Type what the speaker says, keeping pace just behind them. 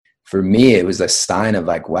for me, it was a sign of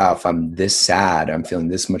like, wow, if I'm this sad, I'm feeling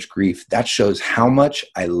this much grief, that shows how much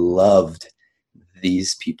I loved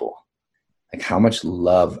these people. Like how much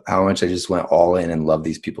I just went all in and loved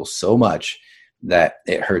these people so much that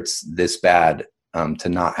it hurts this bad to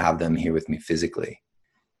not have them here with me physically.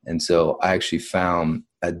 And so I actually found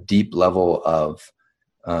a deep level of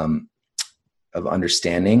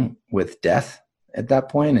understanding with death at that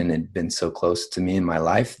point, and it had been so close to me in my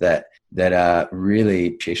life that really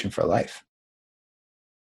appreciation for life.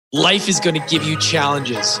 Life is going to give you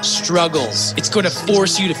challenges, struggles. It's going to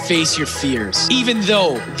force you to face your fears. Even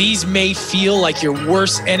though these may feel like your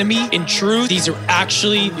worst enemy, in truth, these are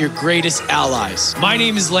actually your greatest allies. My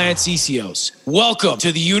name is Lance Essios. Welcome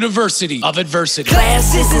to the University of Adversity.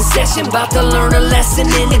 Class is in session, about to learn a lesson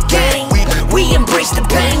in the game. We embrace the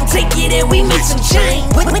pain, take it and we make some change.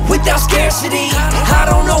 Without scarcity, I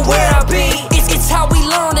don't know where I'll be. It's how we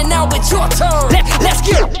learn, and now it's your turn. Let's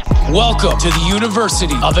get. Welcome to the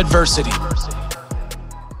University of Adversity.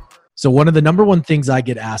 So one of the number one things I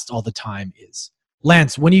get asked all the time is,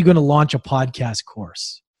 Lance, when are you going to launch a podcast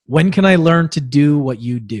course? When can I learn to do what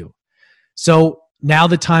you do? So now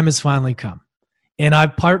the time has finally come. And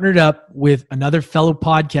I've partnered up with another fellow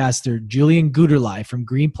podcaster, Julian Guterlei from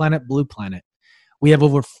Green Planet, Blue Planet. We have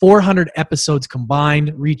over 400 episodes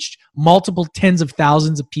combined, reached multiple tens of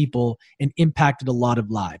thousands of people, and impacted a lot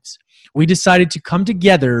of lives. We decided to come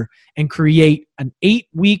together and create an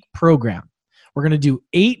 8-week program. We're going to do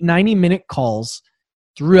 8 90-minute calls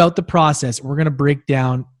throughout the process. We're going to break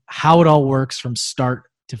down how it all works from start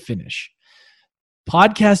to finish.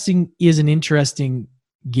 Podcasting is an interesting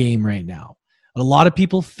game right now. A lot of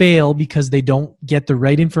people fail because they don't get the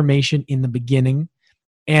right information in the beginning,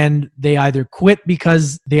 and they either quit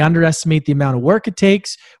because they underestimate the amount of work it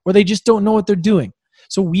takes, or they just don't know what they're doing.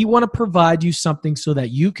 So we want to provide you something so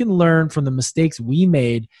that you can learn from the mistakes we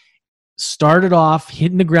made, start it off,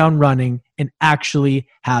 hitting the ground running, and actually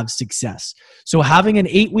have success. So having an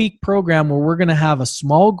 8-week program where we're going to have a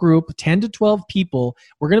small group, 10 to 12 people,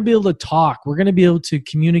 we're going to be able to talk, we're going to be able to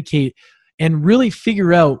communicate, and really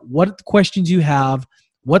figure out what questions you have,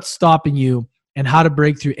 what's stopping you, and how to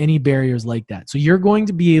break through any barriers like that. So you're going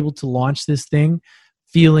to be able to launch this thing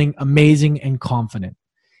feeling amazing and confident.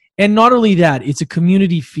 And not only that, it's a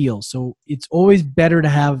community feel. So it's always better to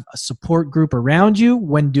have a support group around you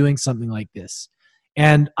when doing something like this.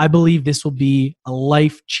 And I believe this will be a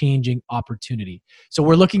life-changing opportunity. So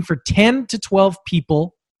we're looking for 10 to 12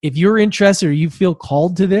 people. If you're interested or you feel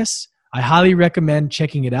called to this, I highly recommend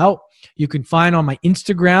checking it out. You can find on my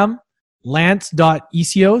Instagram,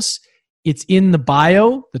 lance.essios. It's in the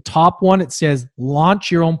bio. The top one, it says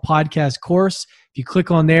launch your own podcast course. If you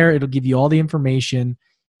click on there, it'll give you all the information,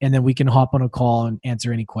 and then we can hop on a call and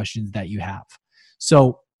answer any questions that you have.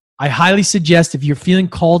 So I highly suggest, if you're feeling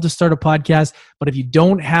called to start a podcast, but if you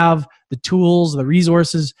don't have the tools, the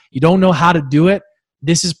resources, you don't know how to do it,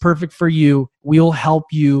 this is perfect for you. We'll help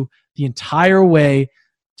you the entire way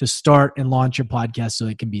to start and launch your podcast so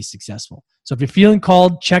it can be successful. So if you're feeling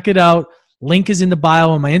called, check it out. Link is in the bio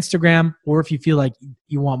on my Instagram, or if you feel like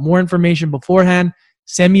you want more information beforehand,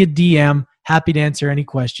 send me a DM. Happy to answer any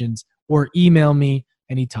questions, or email me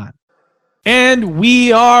anytime. And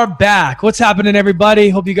we are back. What's happening, everybody?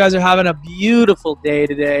 Hope you guys are having a beautiful day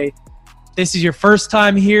today. If this is your first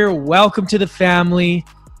time here, welcome to the family.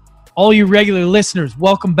 All you regular listeners,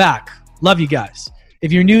 welcome back. Love you guys.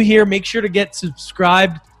 If you're new here, make sure to get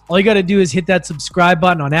subscribed. All you got to do is hit that subscribe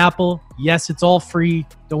button on Apple. Yes, it's all free.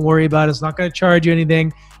 Don't worry about it. It's not going to charge you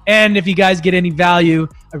anything. And if you guys get any value,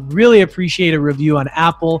 I really appreciate a review on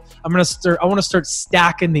Apple. I want to start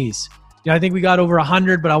stacking these. I think we got over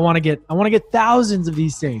 100, but I want to get thousands of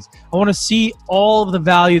these things. I want to see all of the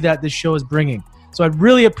value that this show is bringing. So I'd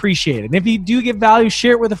really appreciate it. And if you do get value,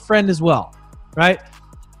 share it with a friend as well, right?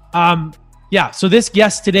 So this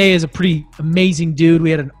guest today is a pretty amazing dude.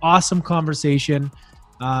 We had an awesome conversation.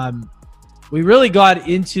 We really got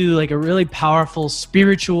into like a really powerful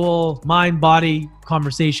spiritual mind-body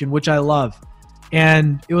conversation, which I love.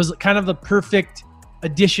 And it was kind of the perfect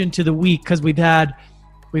addition to the week because we've had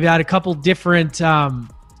a couple different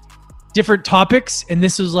topics, and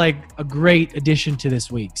this was like a great addition to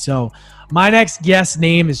this week. So my next guest's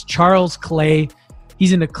name is Charles Clay.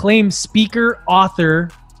 He's an acclaimed speaker, author,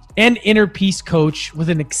 and inner peace coach with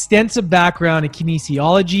an extensive background in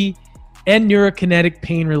kinesiology and neurokinetic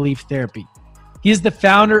pain relief therapy. He is the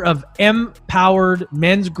founder of Empowered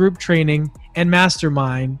Men's Group Training and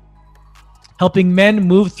Mastermind, helping men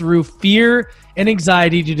move through fear and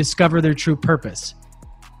anxiety to discover their true purpose.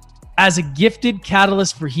 As a gifted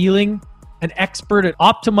catalyst for healing, an expert at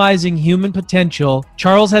optimizing human potential,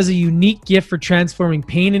 Charles has a unique gift for transforming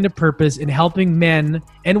pain into purpose and helping men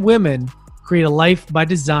and women create a life by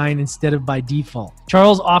design instead of by default.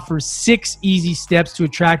 Charles offers 6 easy steps to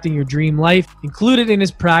attracting your dream life, included in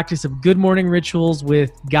his practice of good morning rituals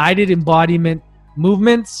with guided embodiment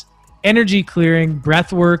movements, energy clearing,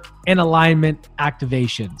 breath work, and alignment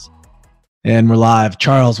activations. And we're live.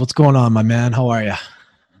 Charles, what's going on, my man? How are you?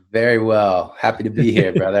 Very well. Happy to be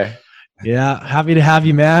here, brother. Yeah, happy to have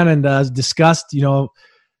you, man. And as discussed,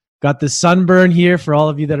 got this sunburn here for all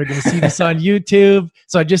of you that are going to see this on YouTube.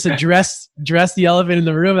 So I just addressed the elephant in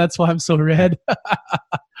the room. That's why I'm so red.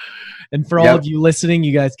 And for all of you listening,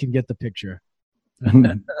 you guys can get the picture.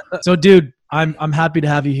 So, dude, I'm happy to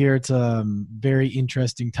have you here. It's a very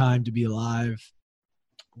interesting time to be alive.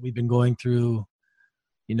 We've been going through,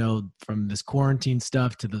 from this quarantine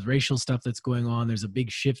stuff to the racial stuff that's going on. There's a big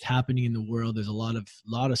shift happening in the world. There's a lot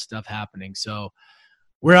of stuff happening. So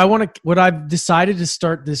what I've decided to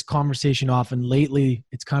start this conversation off, and lately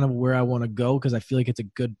it's kind of where I want to go because I feel like it's a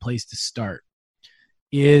good place to start,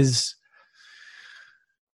 is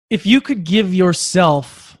if you could give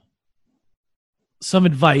yourself some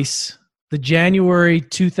advice, the January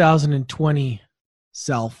 2020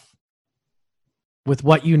 self, with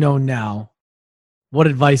what you know now, what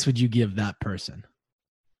advice would you give that person?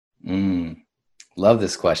 Love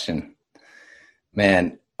this question.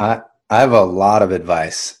 Man, I have a lot of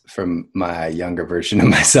advice from my younger version of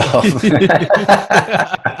myself.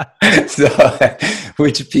 So,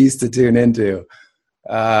 which piece to tune into?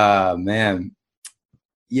 Man,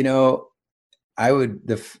 I would,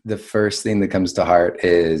 the first thing that comes to heart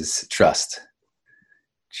is trust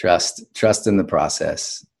in the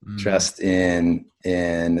process, trust in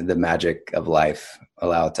the magic of life,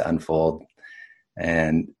 allow it to unfold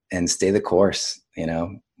and stay the course.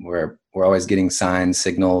 We're always getting signs,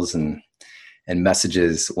 signals, and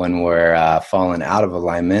messages when we're falling out of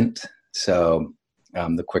alignment. So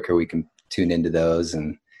the quicker we can tune into those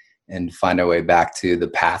and find our way back to the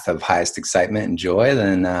path of highest excitement and joy,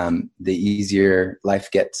 then the easier life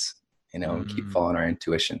gets, keep following our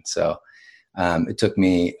intuition. So it took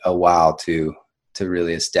me a while to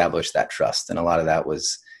really establish that trust. And a lot of that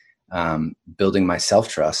was building my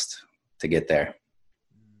self-trust to get there.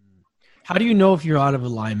 How do you know if you're out of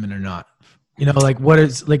alignment or not?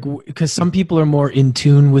 Because some people are more in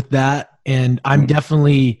tune with that. And I'm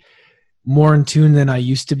definitely more in tune than I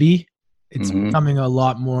used to be. It's becoming a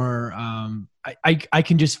lot more, I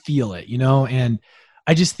can just feel it, and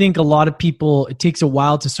I just think a lot of people, it takes a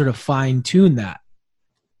while to sort of fine tune that.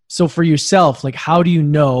 So for yourself, how do you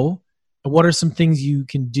know, what are some things you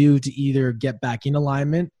can do to either get back in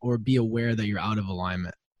alignment or be aware that you're out of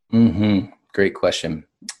alignment? Great question.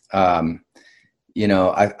 I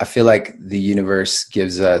feel like the universe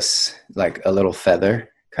gives us like a little feather,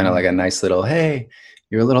 kind of like a nice little, hey,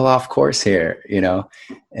 you're a little off course here,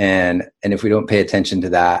 and if we don't pay attention to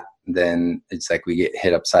that, then it's like we get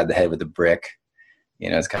hit upside the head with a brick.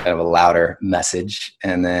 It's kind of a louder message.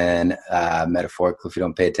 And then metaphorically, if we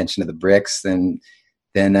don't pay attention to the bricks, then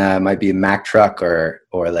it might be a Mack truck or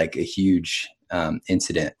like a huge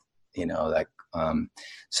incident,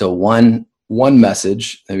 so one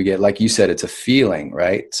message that we get, like you said, it's a feeling,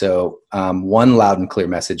 right? So one loud and clear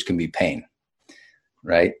message can be pain,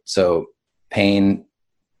 right? So pain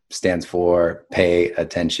stands for pay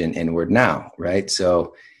attention inward now, right?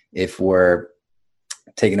 So if we're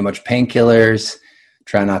taking a bunch of painkillers,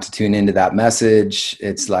 try not to tune into that message,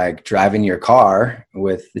 it's like driving your car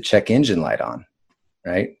with the check engine light on,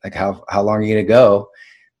 right? Like how long are you going to go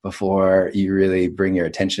before you really bring your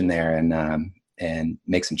attention there and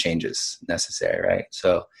make some changes necessary, right?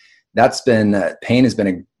 So that's been, pain has been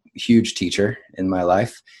a huge teacher in my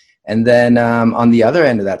life. And then on the other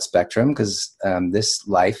end of that spectrum, because this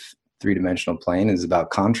life, 3-dimensional plane, is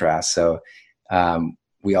about contrast. So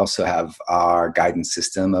we also have our guidance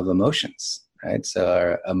system of emotions, right? So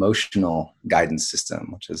our emotional guidance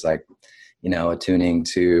system, which is like, attuning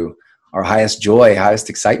to our highest joy,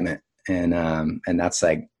 highest excitement. And that's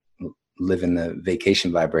like living the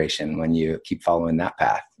vacation vibration when you keep following that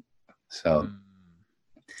path. So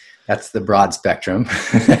that's the broad spectrum.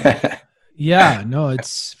 Yeah, no,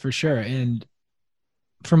 it's for sure. And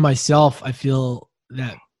for myself, I feel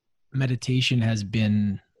that meditation has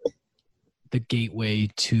been the gateway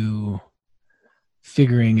to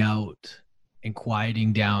figuring out and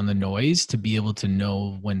quieting down the noise to be able to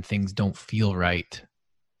know when things don't feel right.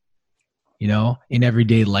 In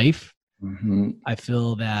everyday life, I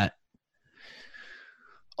feel that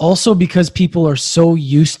also because people are so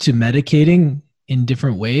used to medicating in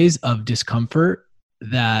different ways of discomfort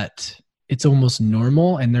that it's almost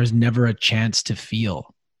normal and there's never a chance to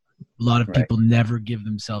feel. A lot of people never give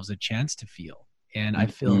themselves a chance to feel. And I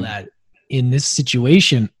feel that in this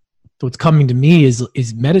situation, what's coming to me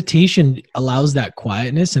is meditation allows that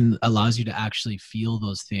quietness and allows you to actually feel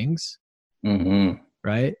those things. Mm-hmm.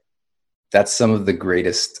 Right? That's some of the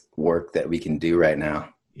greatest work that we can do right now.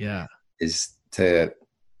 Yeah. Is to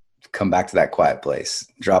come back to that quiet place,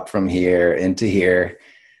 drop from here into here,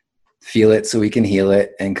 feel it so we can heal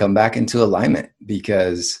it, and come back into alignment,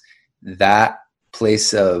 because that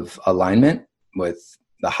place of alignment with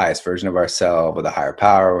the highest version of ourselves, or the higher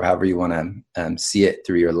power, or however you want to see it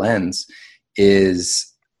through your lens,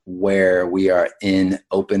 is where we are in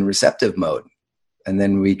open receptive mode. And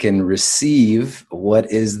then we can receive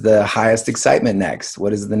what is the highest excitement next.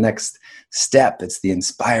 What is the next step? It's the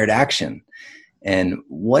inspired action. And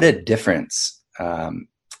what a difference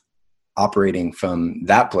operating from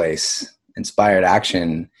that place, inspired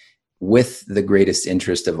action, with the greatest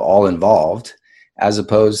interest of all involved, as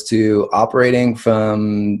opposed to operating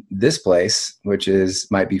from this place, which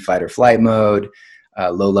might be fight or flight mode,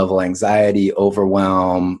 low level anxiety,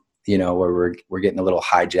 overwhelm, where we're getting a little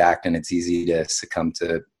hijacked, and it's easy to succumb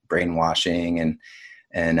to brainwashing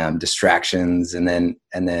and distractions. And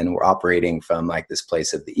then we're operating from like this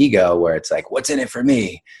place of the ego, where it's like, what's in it for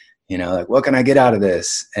me? Like, what can I get out of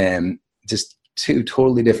this? And just two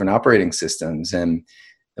totally different operating systems. And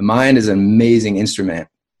the mind is an amazing instrument,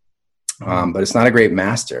 but it's not a great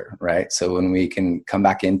master, right? So when we can come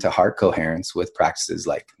back into heart coherence with practices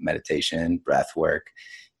like meditation, breath work,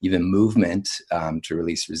 even movement, to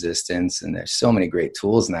release resistance. And there's so many great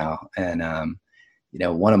tools now. And,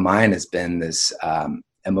 one of mine has been this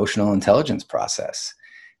emotional intelligence process.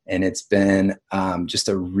 And it's been just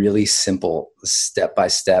a really simple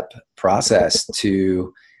step-by-step process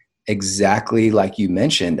to, exactly like you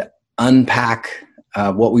mentioned, unpack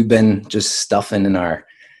what we've been just stuffing in our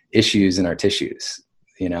issues and our tissues.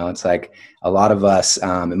 It's like a lot of us,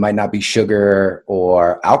 it might not be sugar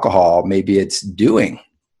or alcohol. Maybe it's doing.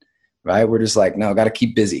 Right? We're just like, no, got to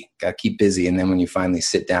keep busy. And then when you finally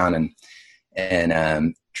sit down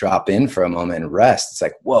and drop in for a moment and rest, it's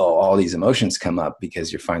like, whoa, all these emotions come up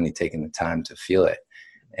because you're finally taking the time to feel it.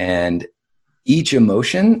 And each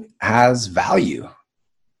emotion has value.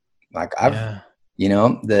 Like the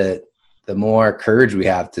more courage we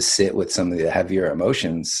have to sit with some of the heavier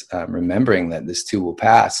emotions, remembering that this too will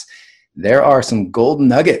pass, there are some golden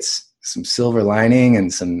nuggets, some silver lining,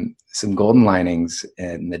 and some golden linings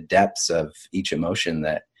in the depths of each emotion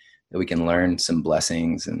that we can learn some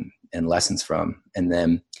blessings and lessons from. And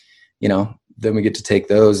then, then we get to take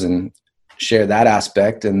those and share that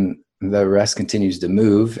aspect, and the rest continues to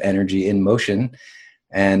move, energy in motion.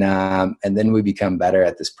 And then we become better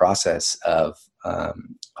at this process of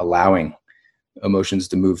allowing emotions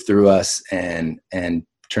to move through us and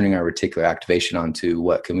turning our reticular activation onto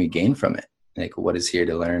what can we gain from it? Like, what is here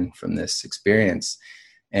to learn from this experience?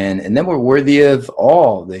 And then we're worthy of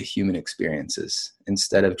all the human experiences,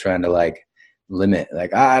 instead of trying to like limit,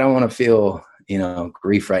 like, I don't want to feel,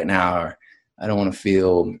 grief right now, or I don't want to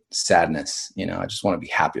feel sadness. I just want to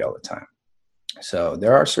be happy all the time. So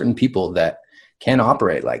there are certain people that can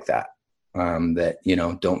operate like that, that,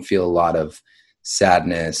 don't feel a lot of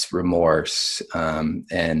sadness, remorse,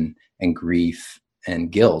 and grief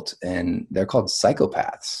and guilt. And they're called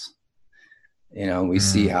psychopaths. We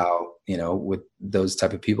see how, with those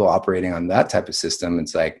type of people operating on that type of system,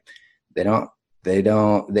 it's like, they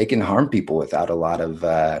can harm people without a lot of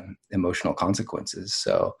emotional consequences.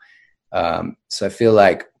 So I feel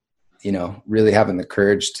like, really having the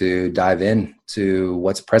courage to dive in to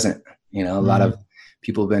what's present. A lot of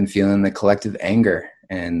people have been feeling the collective anger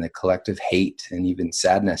and the collective hate and even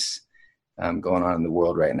sadness going on in the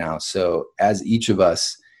world right now. So as each of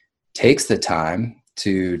us takes the time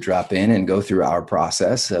to drop in and go through our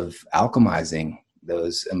process of alchemizing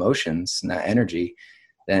those emotions and that energy,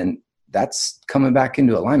 then that's coming back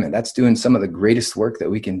into alignment. That's doing some of the greatest work that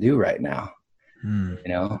we can do right now.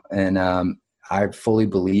 And I fully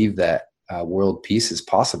believe that world peace is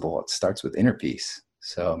possible. It starts with inner peace.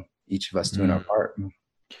 So each of us doing our part.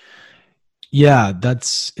 Yeah,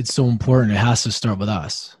 it's so important. It has to start with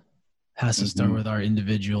us. It has to start with our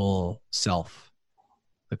individual self.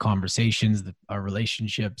 The conversations, our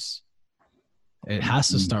relationships. It has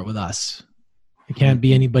to start with us. It can't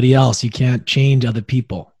be anybody else. You can't change other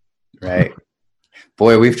people. Right.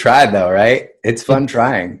 Boy, we've tried though, right? It's fun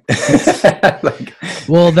trying.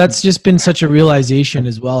 Well, that's just been such a realization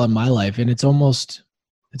as well in my life. And it's a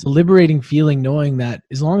liberating feeling knowing that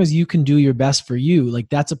as long as you can do your best for you, like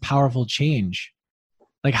that's a powerful change.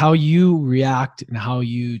 like how you react and how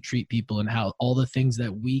you treat people and how all the things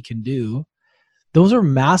that we can do, those are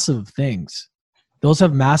massive things. Those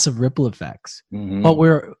have massive ripple effects. Mm-hmm.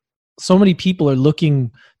 But so many people are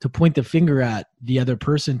looking to point the finger at the other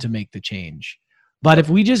person to make the change. But if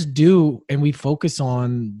we just do and we focus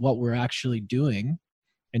on what we're actually doing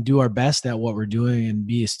and do our best at what we're doing and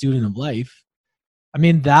be a student of life, I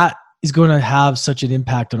mean, that is going to have such an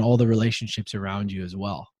impact on all the relationships around you as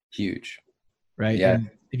well. Huge. Right? Yeah. And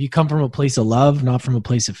if you come from a place of love, not from a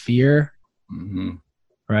place of fear, mm-hmm.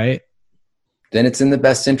 right? Then it's in the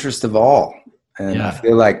best interest of all. And Yeah.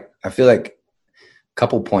 I feel like a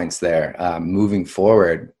couple points there, moving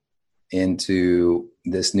forward into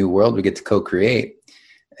this new world we get to co-create,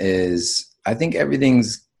 is I think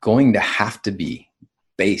everything's going to have to be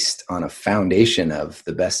based on a foundation of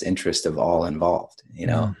the best interest of all involved,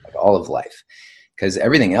 like all of life. Because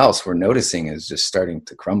everything else we're noticing is just starting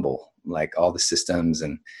to crumble, like all the systems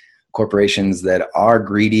and corporations that are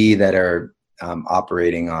greedy, that are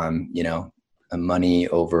operating on, money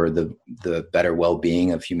over the better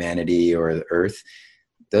well-being of humanity or the earth.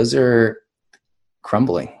 Those are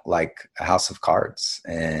crumbling like a house of cards,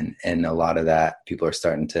 and a lot of that, people are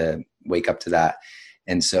starting to wake up to that.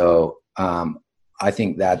 And so I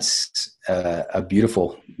think that's a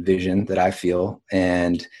beautiful vision that I feel.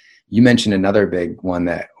 And you mentioned another big one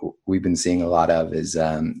that we've been seeing a lot of is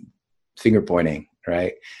finger pointing,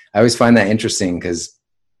 right? I always find that interesting because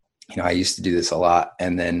I used to do this a lot.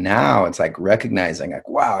 And then now it's like recognizing, like,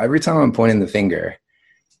 wow, every time I'm pointing the finger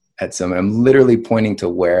at someone, I'm literally pointing to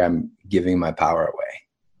where I'm giving my power away.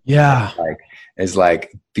 Yeah. It's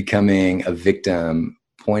like becoming a victim,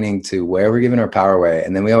 pointing to where we're giving our power away.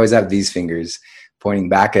 And then we always have these fingers pointing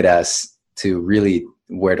back at us to really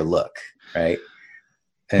where to look. Right.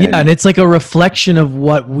 And it's like a reflection of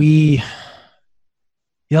what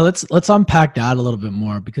let's unpack that a little bit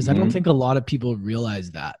more, because I don't think a lot of people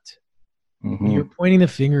realize that. Mm-hmm. When you're pointing the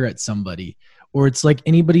finger at somebody, or it's like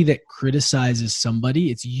anybody that criticizes somebody,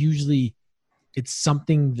 it's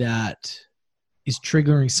something that is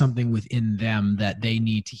triggering something within them that they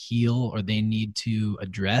need to heal or they need to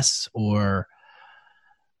address, or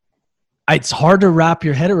it's hard to wrap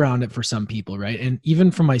your head around it for some people. Right. And even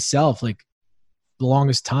for myself, like the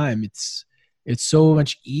longest time, it's so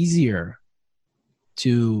much easier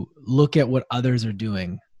to look at what others are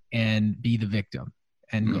doing and be the victim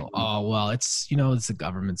and go, oh, well, it's the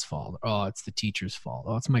government's fault. Oh, it's the teacher's fault.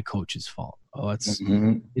 Oh, it's my coach's fault. Oh,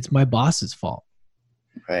 it's my boss's fault.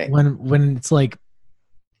 Right. When it's like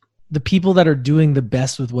the people that are doing the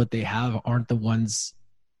best with what they have aren't the ones,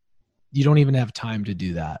 you don't even have time to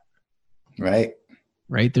do that. Right.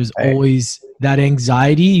 Right. There's always that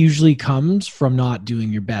anxiety usually comes from not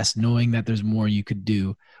doing your best, knowing that there's more you could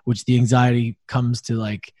do, which the anxiety comes to,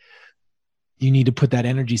 like, you need to put that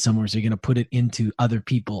energy somewhere. So you're going to put it into other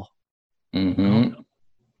people. Mm-hmm.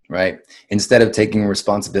 Right. Instead of taking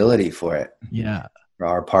responsibility for it. Yeah. For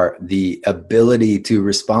our part, the ability to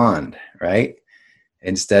respond, right?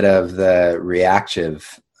 Instead of the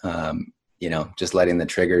reactive, just letting the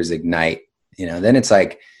triggers ignite, then it's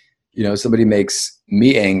like, somebody makes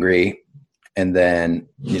me angry, and then,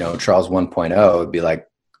 Charles 1.0 would be like,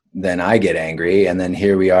 then I get angry. And then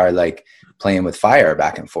here we are, like, playing with fire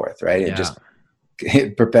back and forth, right?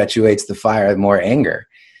 It perpetuates the fire, more anger.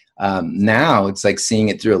 Now it's like seeing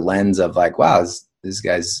it through a lens of like, wow, this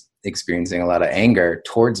guy's experiencing a lot of anger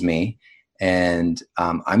towards me. And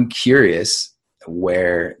I'm curious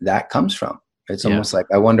where that comes from. It's almost like,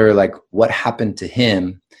 I wonder, like, what happened to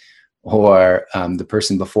him or the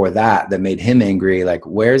person before that made him angry? Like,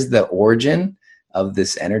 where's the origin of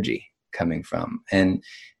this energy coming from?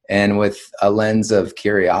 And with a lens of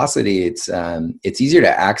curiosity, it's easier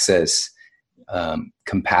to access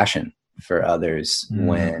compassion for others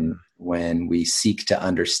when we seek to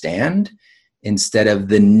understand instead of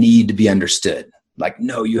the need to be understood. Like,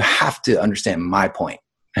 no, you have to understand my point,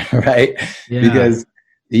 right? Yeah. Because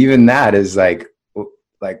even that is like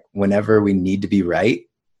whenever we need to be right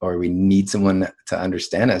or we need someone to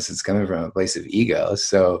understand us, it's coming from a place of ego.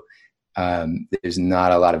 So there's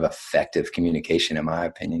not a lot of effective communication, in my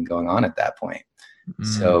opinion, going on at that point.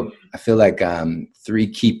 So I feel like 3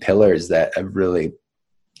 key pillars that have really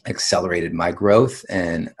accelerated my growth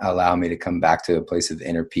and allow me to come back to a place of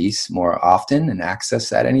inner peace more often and access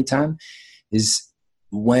that anytime is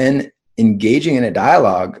when engaging in a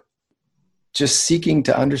dialogue, just seeking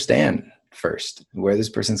to understand first where this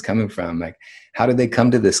person's coming from. Like, how did they come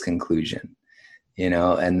to this conclusion?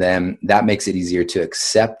 And then that makes it easier to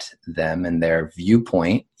accept them and their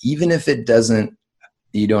viewpoint, even if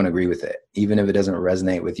you don't agree with it, even if it doesn't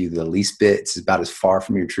resonate with you the least bit. It's about as far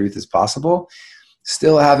from your truth as possible.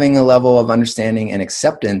 still having a level of understanding and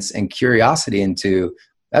acceptance and curiosity into,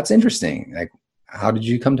 that's interesting. Like, how did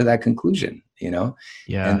you come to that conclusion?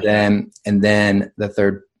 Yeah. And then the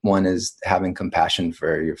third one is having compassion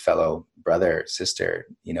for your fellow brother, sister,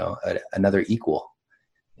 another equal,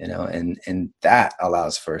 and that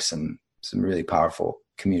allows for some really powerful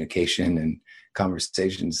communication and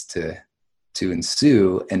conversations to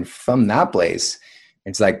ensue. And from that place,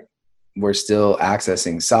 it's like, we're still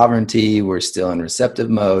accessing sovereignty. We're still in receptive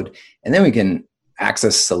mode. And then we can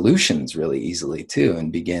access solutions really easily too,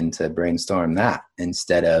 and begin to brainstorm that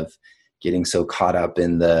instead of getting so caught up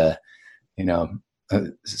in the,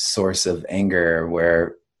 source of anger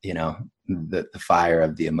where, the fire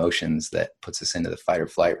of the emotions that puts us into the fight or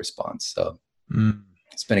flight response. So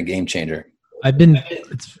it's been a game changer.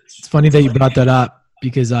 It's funny that you brought that up,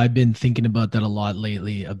 because I've been thinking about that a lot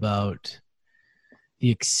lately, about the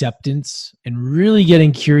acceptance and really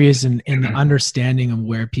getting curious and the understanding of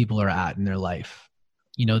where people are at in their life.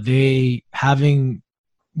 Giving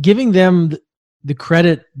them the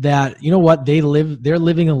credit that, they're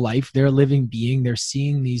living a life, they're a living being, they're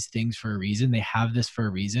seeing these things for a reason. They have this for a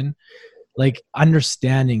reason, like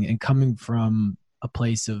understanding and coming from a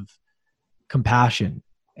place of compassion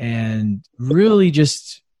and really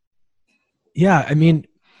just,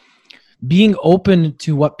 being open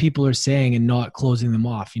to what people are saying and not closing them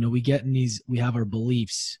off. We have our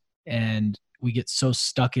beliefs and we get so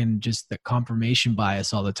stuck in just the confirmation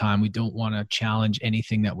bias all the time. We don't want to challenge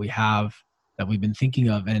anything that we have, that we've been thinking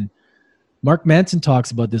of. And Mark Manson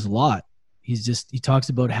talks about this a lot. He talks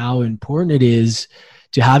about how important it is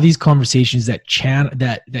to have these conversations that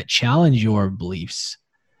challenge your beliefs.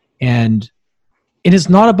 And it is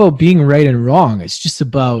not about being right and wrong. It's just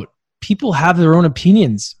about, people have their own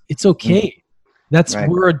opinions. It's okay. That's right.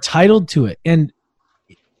 We're entitled to it. And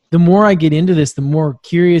the more I get into this, the more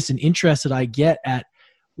curious and interested I get at,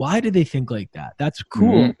 why do they think like that? That's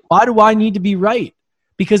cool. Mm-hmm. Why do I need to be right?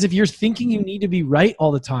 Because if you're thinking you need to be right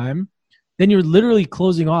all the time, then you're literally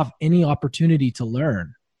closing off any opportunity to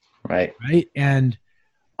learn. Right. Right. And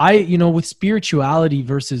with spirituality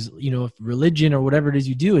versus, religion or whatever it is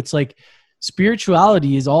you do, it's like,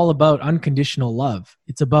 spirituality is all about unconditional love.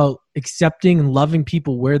 It's about accepting and loving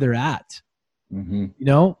people where they're at, and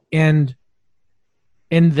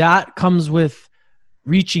that comes with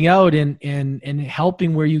reaching out and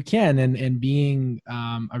helping where you can, and being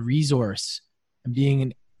a resource, and being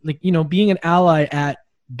an ally at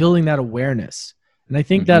building that awareness. And I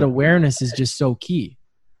think that awareness is just so key.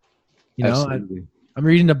 I'm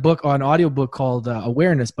reading a book on audiobook called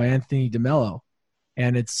Awareness by Anthony DeMello.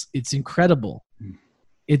 And it's incredible.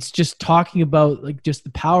 It's just talking about just the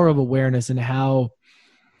power of awareness and how,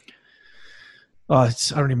 I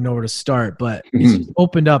don't even know where to start, but it's just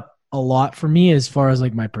opened up a lot for me as far as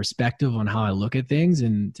my perspective on how I look at things,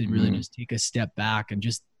 and to really just take a step back and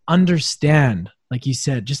just understand, like you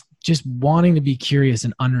said, just wanting to be curious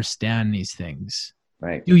and understand these things.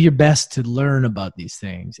 Right. Do your best to learn about these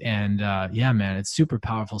things. And man, it's super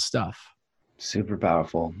powerful stuff. Super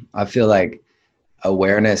powerful. I feel like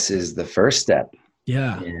awareness is the first step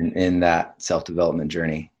in that self-development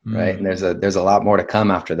journey, right? And there's a lot more to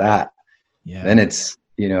come after that. Then it's,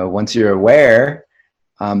 once you're aware,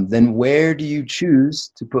 then where do you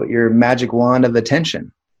choose to put your magic wand of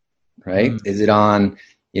attention, right? Is it on,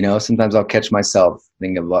 sometimes I'll catch myself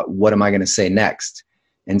thinking about, what am I going to say next,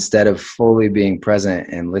 instead of fully being present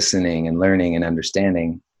and listening and learning and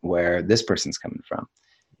understanding where this person's coming from.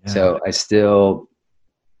 So I still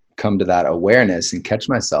come to that awareness and catch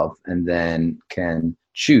myself, and then can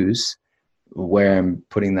choose where I'm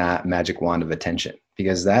putting that magic wand of attention,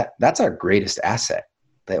 because that's our greatest asset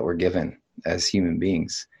that we're given as human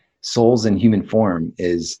beings. Souls in human form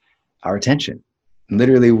is our attention.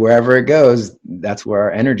 Literally wherever it goes, that's where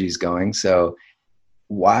our energy is going. So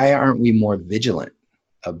why aren't we more vigilant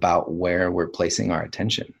about where we're placing our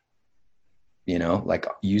attention?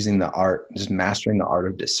 Using the art, just mastering the art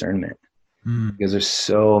of discernment. Because there's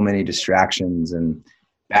so many distractions and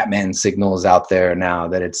Batman signals out there now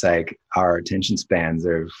that it's like our attention spans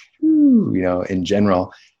are, in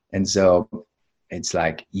general. And so it's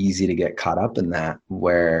easy to get caught up in that,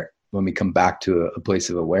 where when we come back to a place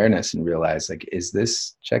of awareness and realize, is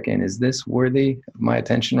this worthy of my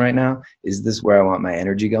attention right now? Is this where I want my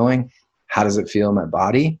energy going? How does it feel in my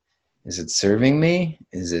body? Is it serving me?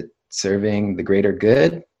 Is it serving the greater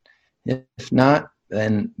good? If not,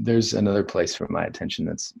 then there's another place for my attention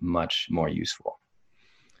that's much more useful.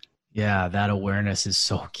 Yeah, that awareness is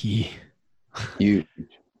so key. Huge.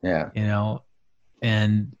 Yeah.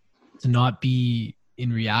 And to not be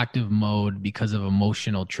in reactive mode because of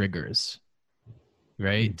emotional triggers.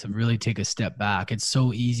 right? To really take a step back. It's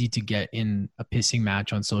so easy to get in a pissing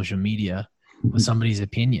match on social media with somebody's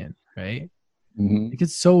opinion, right? Like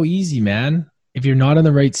it's so easy, man. If you're not in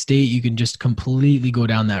the right state, you can just completely go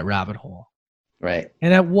down that rabbit hole. Right.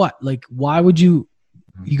 And at what? Like, why would you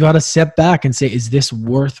got to step back and say, is this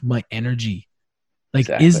worth my energy? Like,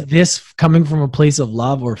 is this coming from a place of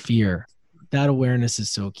love or fear? That awareness is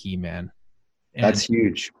so key, man. And that's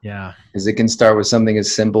huge. Yeah. Because it can start with something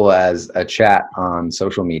as simple as a chat on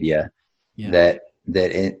social media that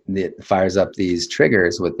it fires up these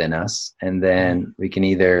triggers within us. And then we can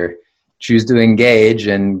either choose to engage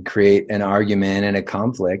and create an argument and a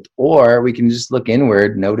conflict, or we can just look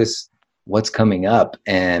inward, notice what's coming up,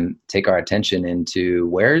 and take our attention into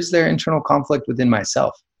where is there internal conflict within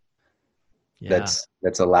myself that's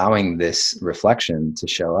allowing this reflection to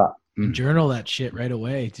show up. Journal that shit right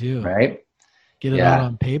away too. Right. Get it out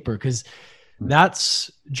on paper, because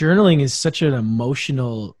journaling is such an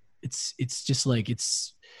emotional, it's just like,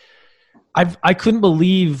 I couldn't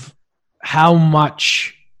believe how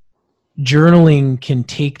much journaling can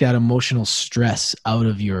take that emotional stress out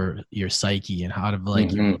of your psyche and out of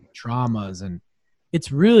like your traumas. And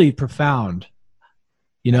it's really profound,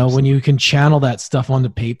 you know, when you can channel that stuff onto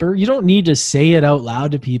paper. You don't need to say it out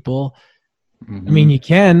loud to people. I mean, you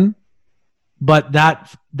can, but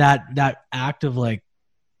that act of like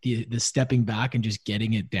the stepping back and just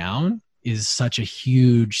getting it down is such a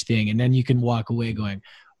huge thing. And then you can walk away going,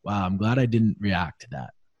 wow, I'm glad I didn't react to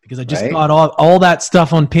that, because I just got all that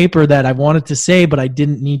stuff on paper that I wanted to say, but I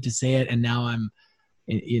didn't need to say it. And now I'm,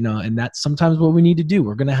 you know, and that's sometimes what we need to do.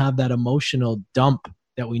 We're going to have that emotional dump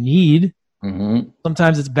that we need.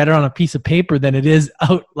 Sometimes it's better on a piece of paper than it is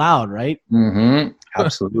out loud, right?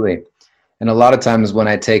 Absolutely. And a lot of times when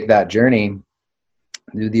I take that journey,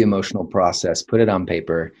 do the emotional process, put it on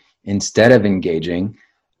paper instead of engaging,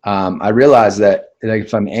 I realize that, like,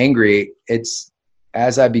 if I'm angry, it's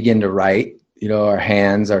as I begin to write, you know, our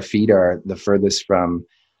hands, our feet are the furthest from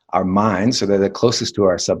our minds, so they're the closest to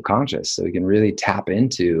our subconscious. So we can really tap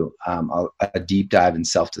into a deep dive in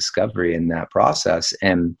self-discovery in that process.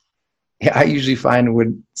 And I usually find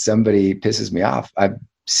when somebody pisses me off, I'm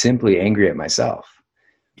simply angry at myself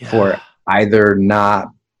for either not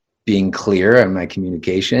being clear in my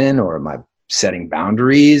communication, or my setting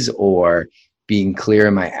boundaries, or being clear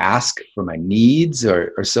in my ask for my needs,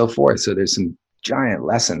 or so forth. So there's some giant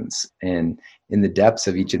lessons in the depths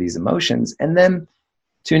of each of these emotions. And then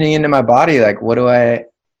tuning into my body, like,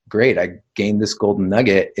 great, I gained this golden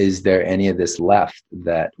nugget. Is there any of this left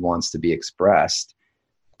that wants to be expressed?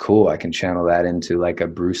 Cool. I can channel that into like a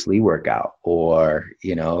Bruce Lee workout, or,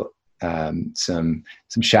 you know, some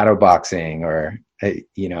shadow boxing, or,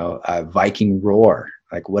 you know, a Viking roar,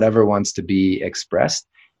 like whatever wants to be expressed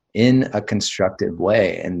in a constructive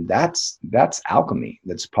way. And that's alchemy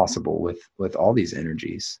that's possible with all these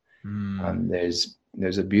energies.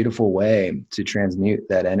 There's a beautiful way to transmute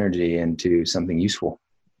that energy into something useful.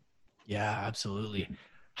 Yeah, absolutely.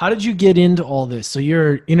 How did you get into all this? So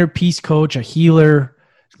you're an inner peace coach, a healer.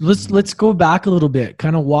 Let's go back a little bit,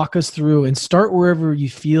 kind of walk us through, and start wherever you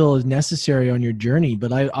feel is necessary on your journey.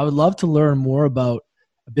 But I would love to learn more about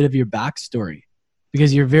a bit of your backstory,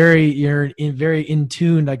 because you're very in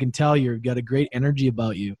tune. I can tell you've got a great energy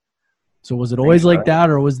about you. So was it always like that,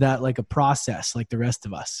 or was that like a process like the rest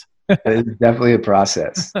of us? It's definitely a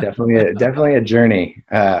process. definitely a journey.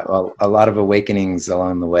 A lot of awakenings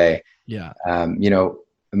along the way. Yeah. You know,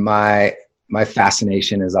 my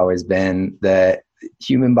fascination has always been that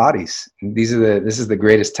human bodies. This is the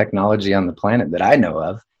greatest technology on the planet that I know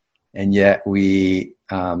of, and yet we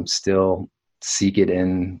still seek it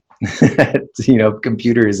in you know,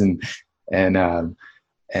 computers and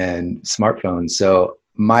smartphones. So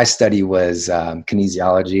my study was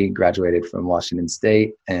kinesiology. Graduated from Washington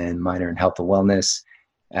State, and minor in health and wellness.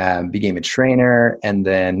 Became a trainer, and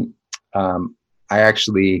then I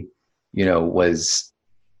actually, you know, was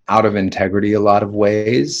out of integrity a lot of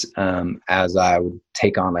ways, as I would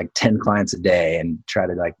take on like 10 clients a day and try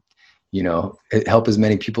to, like, you know, help as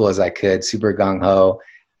many people as I could, super gung-ho.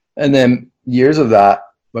 And then years of that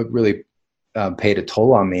like really paid a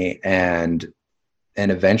toll on me, and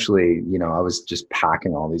eventually, you know, I was just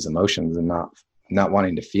packing all these emotions and not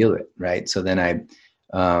wanting to feel it, right? So then I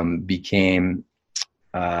became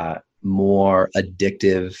more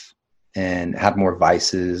addictive and had more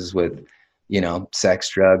vices with, you know, sex,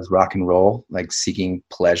 drugs, rock and roll, like seeking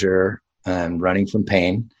pleasure and running from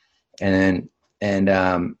pain. And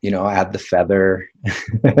you know, I had the feather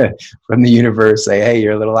from the universe say, hey,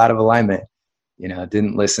 you're a little out of alignment. You know,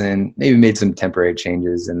 didn't listen, maybe made some temporary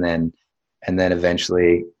changes, and then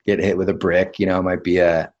eventually get hit with a brick. You know, it might be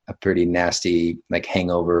a a pretty nasty like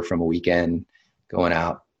hangover from a weekend, going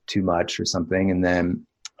out too much or something. And then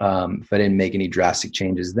if I didn't make any drastic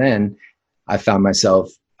changes, then I found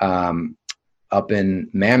myself up in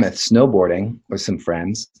Mammoth snowboarding with some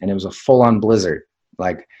friends, and it was a full-on blizzard,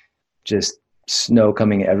 like just snow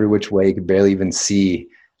coming every which way. You could barely even see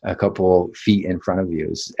a couple feet in front of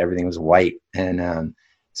you. Everything was white. And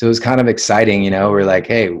so it was kind of exciting, you know. We're like,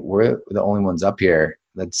 hey, we're the only ones up here.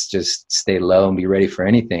 Let's just stay low and be ready for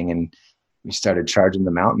anything. And we started charging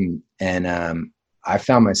the mountain. And I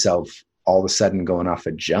found myself all of a sudden going off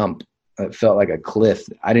a jump. It felt like a cliff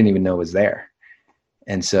I didn't even know was there.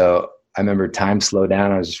 And so I remember time slowed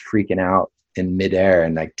down. I was freaking out in midair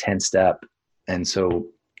and like tensed up. And so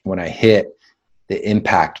when I hit, the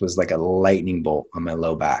impact was like a lightning bolt on my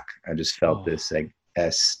low back. I just felt this like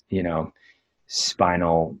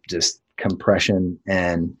spinal just compression.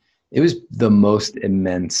 And it was the most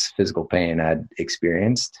immense physical pain I'd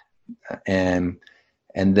experienced. And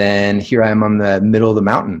then here I am on the middle of the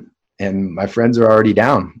mountain, and my friends are already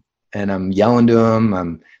down, and I'm yelling to them.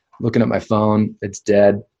 I'm looking at my phone. It's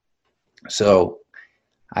dead. So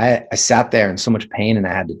I sat there in so much pain, and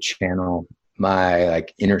I had to channel my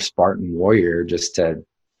like inner Spartan warrior just to,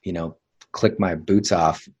 you know, click my boots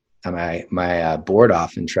off, my board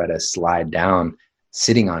off, and try to slide down,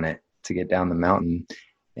 sitting on it to get down the mountain.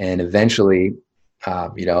 And eventually,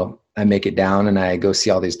 you know, I make it down, and I go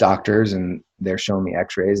see all these doctors, and they're showing me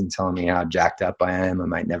x-rays and telling me how jacked up I am. I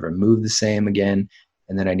might never move the same again.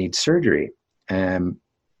 And then I need surgery. And,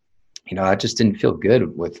 you know, I just didn't feel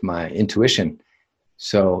good with my intuition.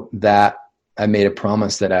 So that I made a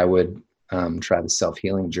promise that I would try the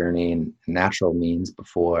self-healing journey and natural means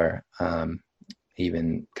before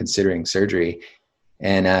even considering surgery.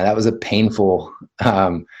 And that was a painful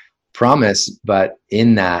promise, but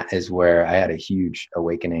in that is where I had a huge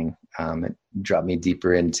awakening. It dropped me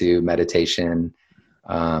deeper into meditation.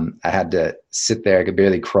 I had to sit there. I could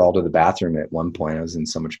barely crawl to the bathroom at one point. I was in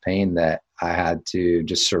so much pain that I had to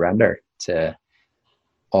just surrender to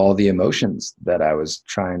all the emotions that I was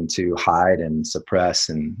trying to hide and suppress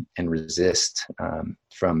and resist,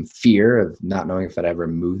 from fear of not knowing if I'd ever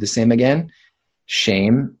move the same again,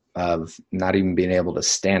 shame of not even being able to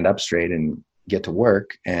stand up straight and get to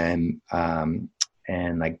work, and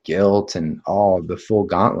like guilt and all the full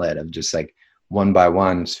gauntlet of just like one by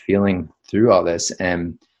one feeling through all this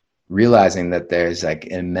and realizing that there's like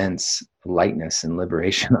immense lightness and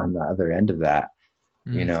liberation on the other end of that.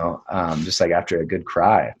 You know, just like after a good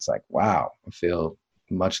cry, it's like, wow, I feel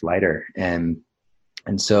much lighter. And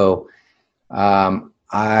so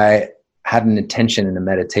I had an intention in a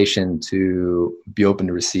meditation to be open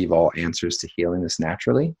to receive all answers to healing this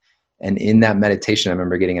naturally. And in that meditation, I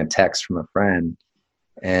remember getting a text from a friend.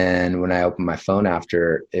 And when I opened my phone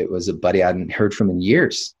after, it was a buddy I hadn't heard from in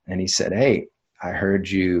years. And he said, hey, I heard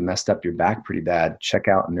you messed up your back pretty bad. Check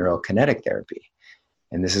out neurokinetic therapy.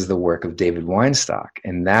 And this is the work of David Weinstock.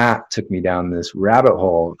 And that took me down this rabbit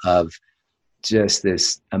hole of just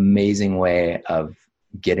this amazing way of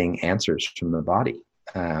getting answers from the body,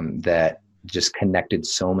 that just connected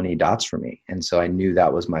so many dots for me. And so I knew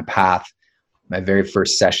that was my path. My very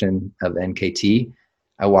first session of NKT,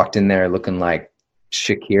 I walked in there looking like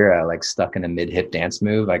Shakira, like stuck in a mid-hip dance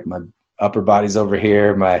move. Like my upper body's over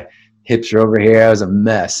here, my hips are over here. I was a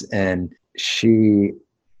mess. And she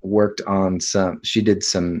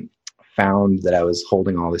found that I was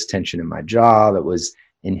holding all this tension in my jaw that was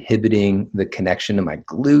inhibiting the connection to my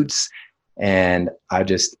glutes. And I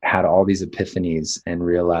just had all these epiphanies and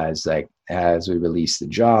realized, like, as we release the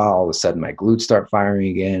jaw, all of a sudden my glutes start firing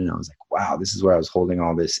again. And I was like, wow, this is where I was holding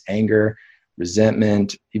all this anger,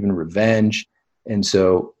 resentment, even revenge. And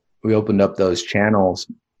so we opened up those channels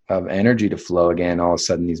of energy to flow again. All of a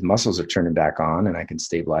sudden these muscles are turning back on, and I can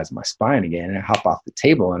stabilize my spine again. And I hop off the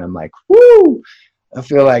table and I'm like, whoo, I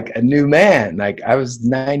feel like a new man. Like I was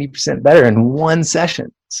 90% better in one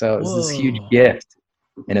session. So it was this huge gift,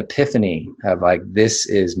 an epiphany of like, this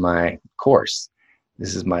is my course.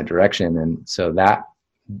 This is my direction. And so that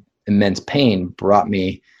immense pain brought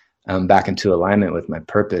me back into alignment with my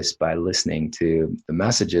purpose by listening to the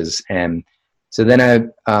messages. And so then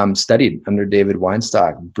I studied under David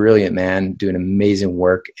Weinstock, brilliant man, doing amazing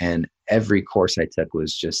work. And every course I took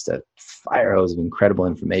was just a fire hose of incredible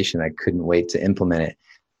information. I couldn't wait to implement it.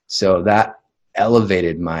 So that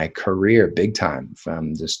elevated my career big time,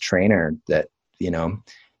 from this trainer that, you know,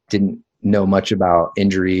 didn't know much about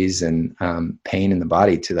injuries and pain in the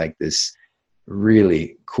body to like this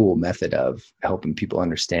really cool method of helping people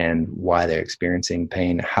understand why they're experiencing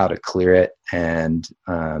pain, how to clear it, and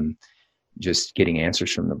just getting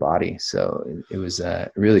answers from the body. So it was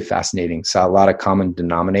really fascinating. Saw a lot of common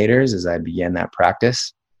denominators as I began that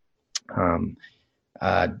practice.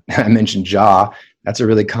 I mentioned jaw. That's a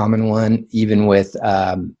really common one, even with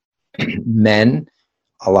men.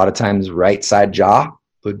 A lot of times right side jaw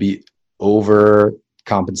would be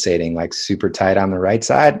overcompensating, like super tight on the right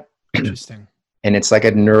side. Interesting. And it's like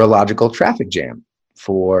a neurological traffic jam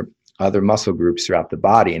for other muscle groups throughout the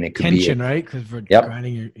body. And it could tension, be right? Because we're Yep.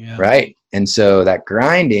 grinding your, right. And so that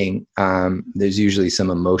grinding, there's usually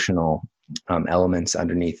some emotional elements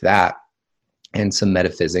underneath that, and some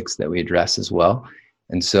metaphysics that we address as well.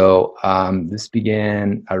 And so this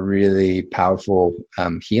began a really powerful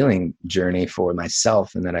healing journey for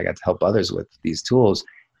myself, and then I got to help others with these tools.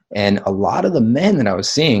 And a lot of the men that I was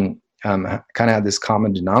seeing kind of had this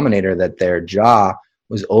common denominator, that their jaw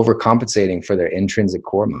was overcompensating for their intrinsic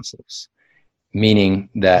core muscles, meaning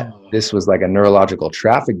that this was like a neurological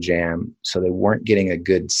traffic jam. So they weren't getting a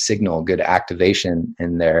good signal, good activation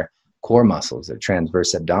in their core muscles, their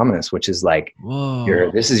transverse abdominis, which is like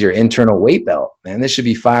this is your internal weight belt, man. This should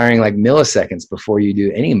be firing like milliseconds before you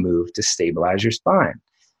do any move to stabilize your spine.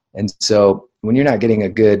 And so when you're not getting a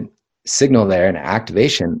good signal there and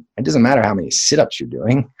activation, it doesn't matter how many sit-ups you're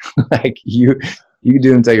doing. Like you do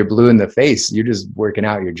them until you're blue in the face. You're just working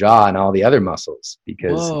out your jaw and all the other muscles,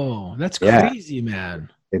 because that's crazy, man.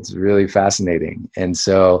 It's really fascinating. And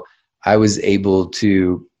so I was able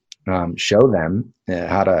to show them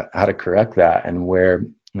how to correct that, and where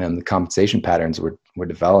the compensation patterns were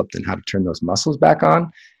developed, and how to turn those muscles back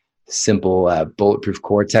on. Simple bulletproof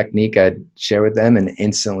core technique I'd share with them, and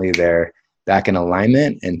instantly they're back in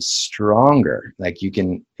alignment and stronger. Like you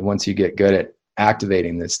can, once you get good at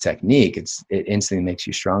activating this technique, it instantly makes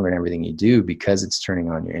you stronger in everything you do, because it's turning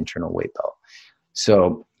on your internal weight belt.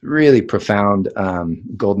 So really profound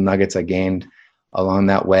golden nuggets I gained along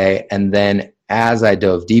that way. And then as I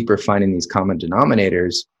dove deeper, finding these common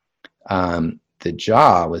denominators, the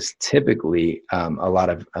jaw was typically a lot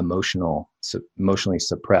of emotionally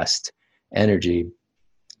suppressed energy.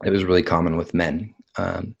 It was really common with men,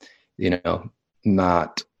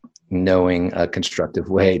 not knowing a constructive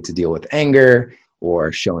way to deal with anger or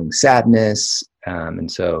showing sadness. And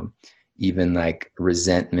so even like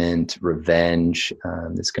resentment, revenge,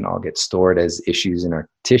 this can all get stored as issues in our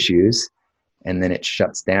tissues. And then it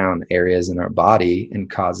shuts down areas in our body and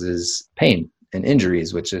causes pain and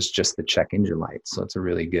injuries, which is just the check engine light. So it's a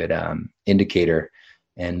really good indicator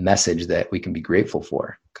and message that we can be grateful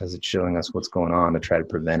for, because it's showing us what's going on to try to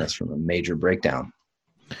prevent us from a major breakdown.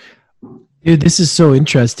 Dude, this is so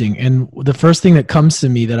interesting. And the first thing that comes to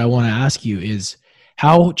me that I want to ask you is,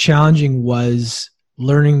 how challenging was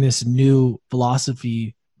learning this new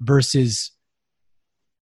philosophy versus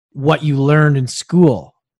what you learned in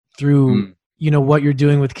school through what you're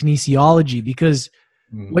doing with kinesiology? Because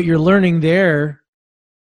what you're learning there,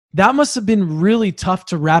 that must have been really tough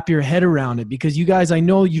to wrap your head around it, because you guys, I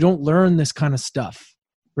know you don't learn this kind of stuff,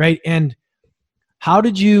 right? And how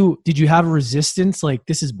did you have a resistance? Like,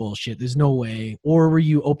 this is bullshit, there's no way? Or were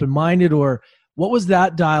you open-minded? Or what was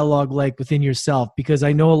that dialogue like within yourself? Because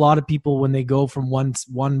I know a lot of people, when they go from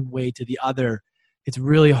one way to the other, it's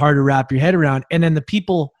really hard to wrap your head around. And then the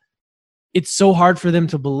people, it's so hard for them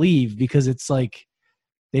to believe, because it's like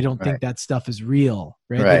they don't think that stuff is real,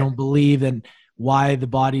 right? They don't believe in why the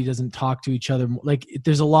body doesn't talk to each other. Like,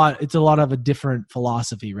 it's a lot of a different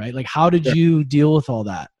philosophy, right? Like, how did you deal with all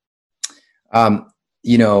that?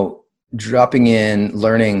 Dropping in,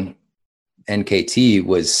 learning NKT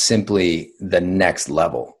was simply the next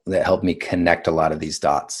level that helped me connect a lot of these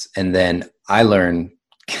dots. And then I learned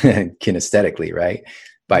kinesthetically, right?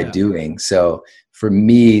 By doing. So for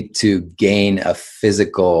me to gain a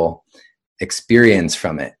physical experience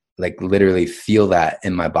from it, like literally feel that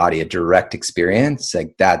in my body, a direct experience,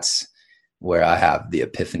 like that's where I have the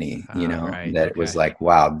epiphany, it was like,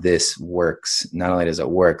 wow, this works. Not only does it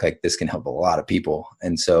work, like this can help a lot of people.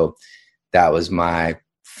 And so that was my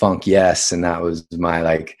funk yes. And that was my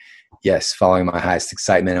like, yes, following my highest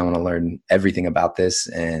excitement. I want to learn everything about this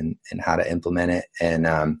and how to implement it.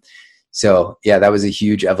 And so, yeah, that was a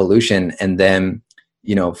huge evolution. And then,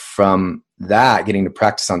 from that, getting to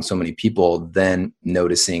practice on so many people, then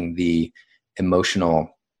noticing the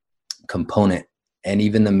emotional component and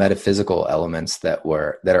even the metaphysical elements that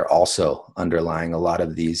are also underlying a lot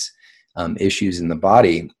of these issues in the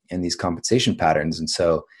body and these compensation patterns. And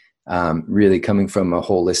so really coming from a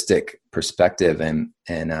holistic perspective and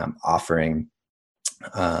offering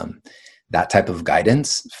that type of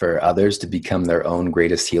guidance for others to become their own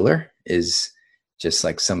greatest healer is just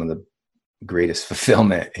like some of the greatest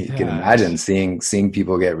fulfillment you can imagine. Seeing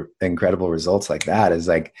people get incredible results like that is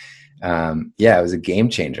like yeah, it was a game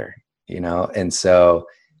changer, And so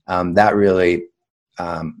that really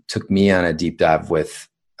took me on a deep dive with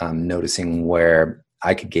noticing where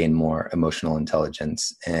I could gain more emotional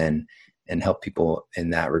intelligence and help people in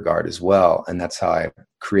that regard as well. And that's how I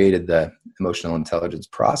created the emotional intelligence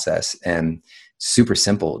process, and super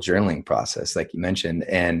simple journaling process, like you mentioned,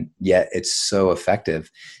 and yet it's so effective.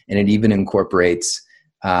 And it even incorporates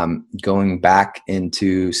going back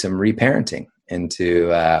into some reparenting, into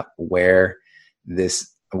where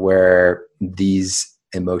these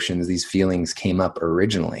emotions, these feelings came up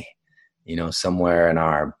originally, somewhere in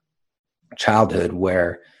our childhood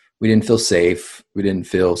where we didn't feel safe, we didn't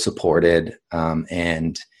feel supported,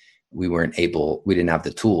 and we didn't have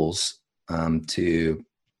the tools to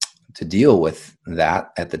deal with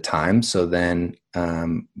that at the time. So then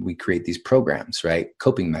we create these programs, right?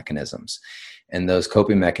 Coping mechanisms. And those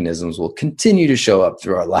coping mechanisms will continue to show up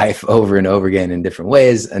through our life over and over again in different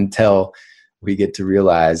ways until we get to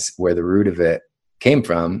realize where the root of it came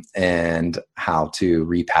from and how to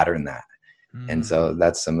repattern that. And so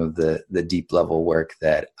that's some of the deep level work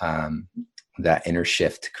that that inner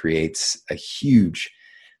shift creates a huge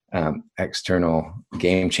external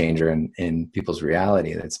game changer in people's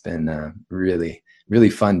reality. That's been a really, really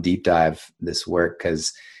fun deep dive, this work,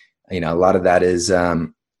 because a lot of that is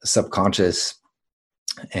subconscious,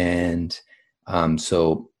 and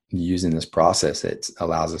so using this process, it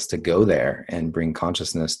allows us to go there and bring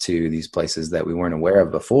consciousness to these places that we weren't aware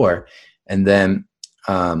of before, and then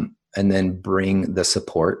bring the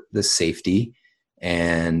support, the safety,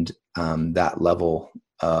 and that level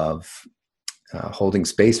of holding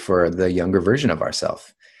space for the younger version of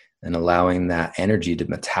ourselves, and allowing that energy to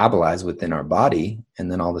metabolize within our body.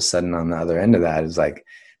 And then all of a sudden on the other end of that is like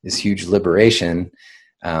this huge liberation,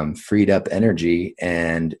 freed up energy.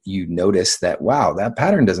 And you notice that, wow, that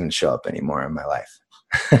pattern doesn't show up anymore in my life.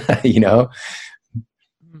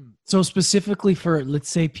 So specifically for, let's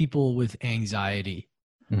say, people with anxiety,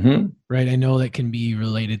 mm-hmm. right? I know that can be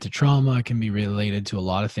related to trauma, it can be related to a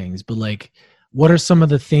lot of things, but like, what are some of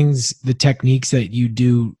the things, the techniques that you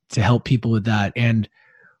do to help people with that? And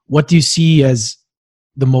what do you see as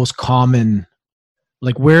the most common,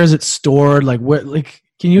 like, where is it stored? Like, where, like,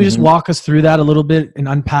 can you just walk us through that a little bit and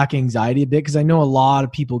unpack anxiety a bit? Because I know a lot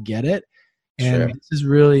of people get it. And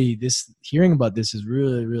hearing about this is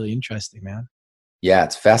really, really interesting, man. Yeah,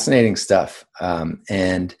 it's fascinating stuff.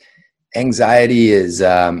 And anxiety is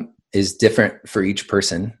different for each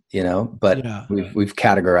person, but we've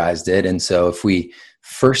categorized it. And so if we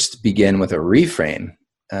first begin with a reframe,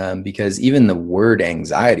 because even the word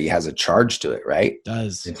anxiety has a charge to it, right? It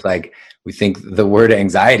does. It's like, we think the word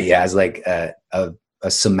anxiety has like a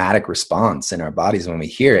somatic response in our bodies when we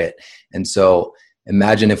hear it. And so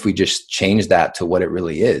imagine if we just change that to what it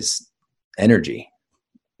really is, energy.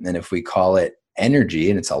 And if we call it energy,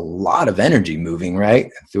 and it's a lot of energy moving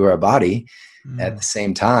right through our body at the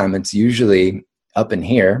same time, it's usually up in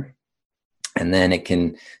here. And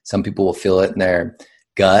then some people will feel it in their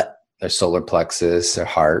gut, their solar plexus, their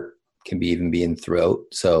heart, can even be in throat.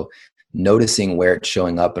 So noticing where it's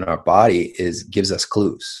showing up in our body gives us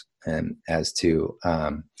clues as to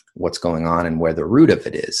what's going on and where the root of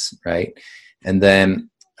it is, right? And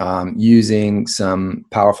then using some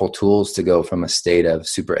powerful tools to go from a state of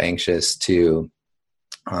super anxious to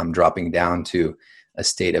dropping down to a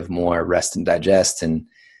state of more rest and digest and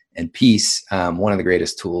peace. One of the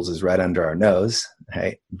greatest tools is right under our nose,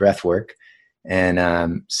 right? Breath work.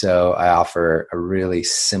 And so I offer a really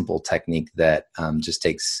simple technique that just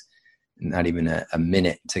takes not even a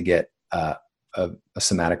minute to get a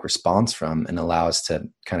somatic response from, and allow us to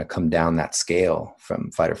kind of come down that scale from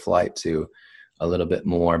fight or flight to a little bit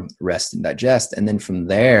more rest and digest. And then from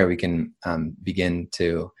there, we can begin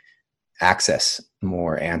to access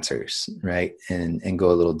more answers, right? And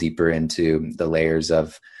go a little deeper into the layers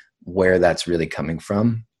of where that's really coming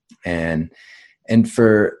from. And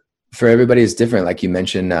for everybody, it's different. Like you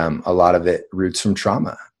mentioned, a lot of it roots from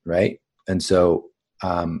trauma, right? And so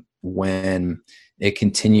when it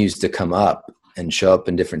continues to come up and show up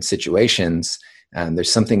in different situations,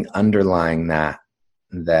 there's something underlying that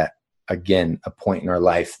again, a point in our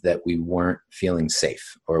life that we weren't feeling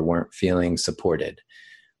safe, or weren't feeling supported,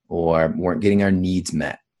 or weren't getting our needs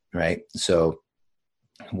met, right? So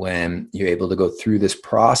when you're able to go through this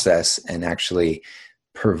process and actually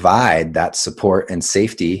provide that support and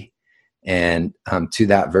safety and to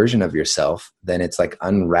that version of yourself, then it's like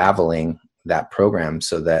unraveling that program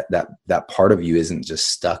so that part of you isn't just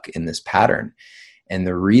stuck in this pattern. And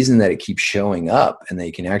the reason that it keeps showing up, and that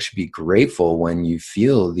you can actually be grateful when you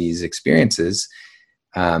feel these experiences,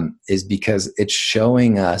 is because it's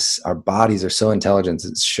showing us, our bodies are so intelligent,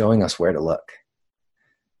 it's showing us where to look.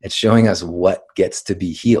 It's showing us what gets to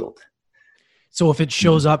be healed. So if it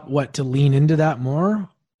shows up, what, to lean into that more?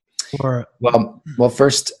 Or well,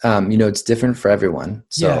 first, it's different for everyone.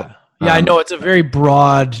 So yeah, I know it's a very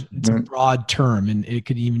broad, broad term, and it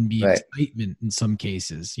could even be excitement in some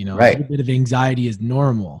cases. A little bit of anxiety is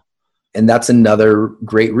normal. And that's another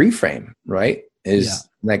great reframe, right? I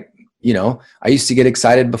used to get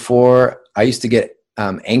excited before, I used to get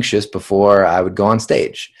anxious before I would go on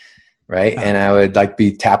stage, right? And I would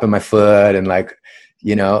be tapping my foot and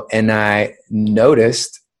and I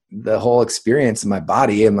noticed the whole experience in my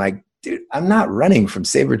body. I'm like, dude, I'm not running from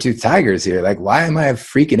saber-toothed tigers here. Why am I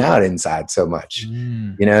freaking out inside so much?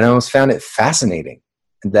 And I almost found it fascinating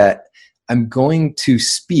that I'm going to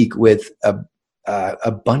speak with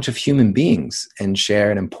a bunch of human beings and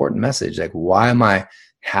share an important message. Why am I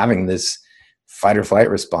having this fight or flight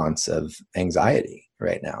response of anxiety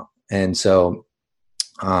right now? And so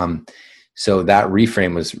that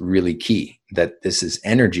reframe was really key, that this is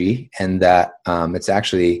energy, and that it's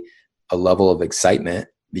actually a level of excitement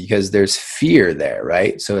because there's fear there,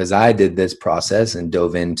 right? So as I did this process and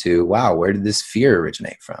dove into, wow, where did this fear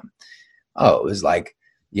originate from? Oh, it was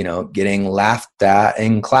getting laughed at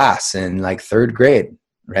in class in third grade,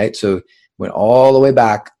 right? So went all the way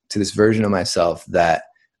back to this version of myself that,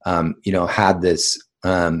 had this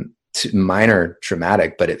minor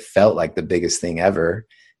traumatic, but it felt like the biggest thing ever,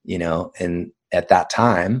 and at that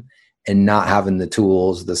time, and not having the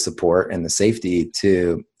tools, the support, and the safety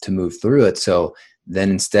to move through it. So then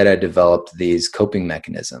instead I developed these coping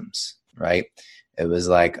mechanisms, right? It was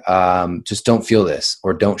just don't feel this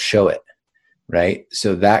or don't show it, right?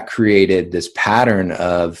 So that created this pattern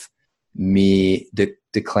of me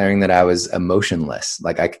declaring that I was emotionless,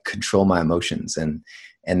 I could control my emotions.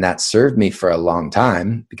 And that served me for a long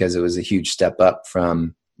time because it was a huge step up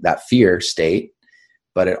from that fear state.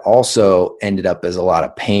 But it also ended up as a lot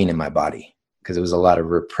of pain in my body because it was a lot of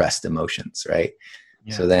repressed emotions, right?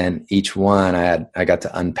 Yeah. So then each one, I got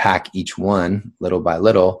to unpack each one little by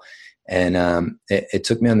little. And it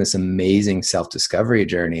took me on this amazing self-discovery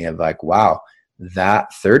journey of wow,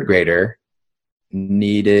 that third grader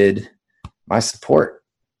needed my support.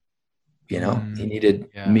 He needed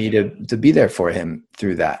me to be there for him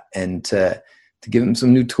through that, and to give him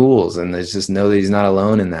some new tools, and just know that he's not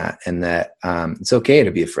alone in that, and that it's okay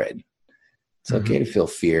to be afraid. It's okay to feel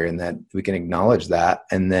fear, and that we can acknowledge that,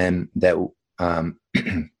 and then that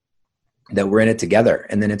that we're in it together.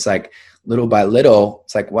 And then it's little by little,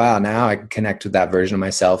 it's wow, now I can connect with that version of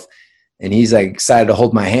myself, and he's excited to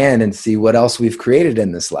hold my hand and see what else we've created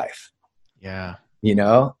in this life. Yeah,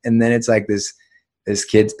 and then it's this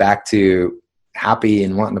kid's back to happy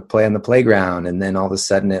and wanting to play on the playground, and then all of a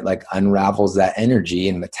sudden it unravels that energy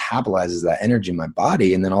and metabolizes that energy in my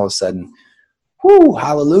body, and then all of a sudden, whoo,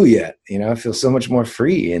 hallelujah, I feel so much more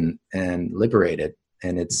free and liberated.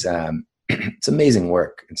 And it's it's amazing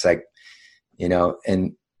work. It's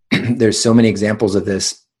and there's so many examples of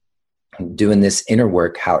this, doing this inner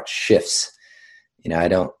work, how it shifts. I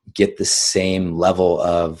don't get the same level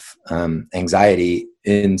of anxiety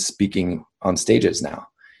in speaking on stages now.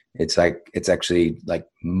 It's actually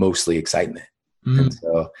mostly excitement. And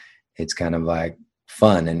so it's kind of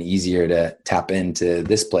fun and easier to tap into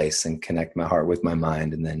this place and connect my heart with my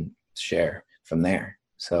mind and then share from there.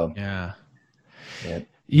 So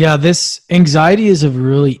yeah, this anxiety is a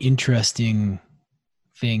really interesting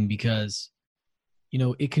thing because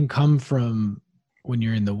it can come from when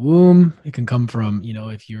you're in the womb. It can come from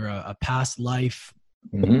if you're a past life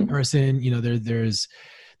person.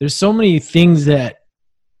 There's so many things that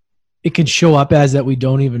it can show up as that we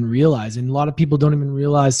don't even realize. And a lot of people don't even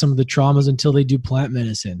realize some of the traumas until they do plant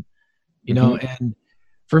medicine, and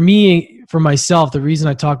for myself, the reason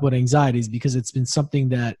I talk about anxiety is because it's been something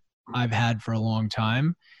that I've had for a long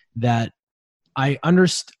time, that I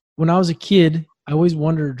understood when I was a kid. I always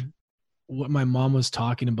wondered what my mom was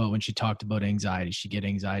talking about when she talked about anxiety. She'd get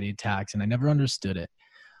anxiety attacks, and I never understood it.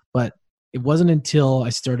 But it wasn't until I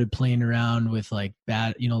started playing around with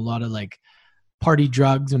bad, a lot of party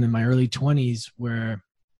drugs and in my early 20s where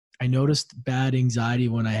I noticed bad anxiety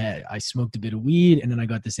when I smoked a bit of weed, and then I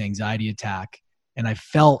got this anxiety attack, and I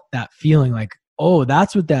felt that feeling oh,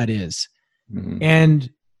 that's what that is. And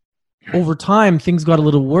over time, things got a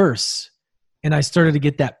little worse. And I started to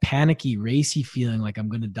get that panicky, racy feeling, I'm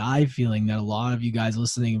going to die feeling that a lot of you guys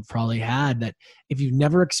listening have probably had, that if you've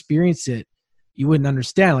never experienced it, you wouldn't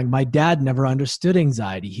understand. My dad never understood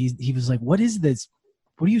anxiety. He was what is this?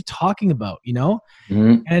 What are you talking about?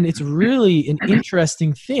 And it's really an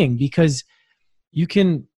interesting thing because you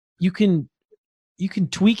can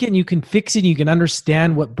tweak it and you can fix it and you can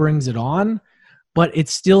understand what brings it on, but it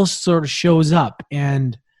still sort of shows up.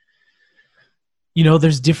 And, you know,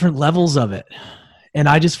 there's different levels of it. And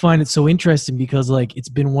I just find it so interesting because like, it's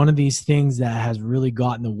been one of these things that has really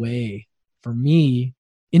gotten in the way for me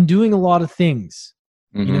in doing a lot of things,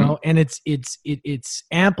 you know, and it's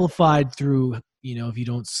amplified through, you know, if you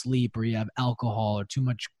don't sleep or you have alcohol or too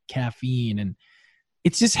much caffeine, and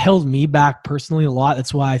it's just held me back personally a lot.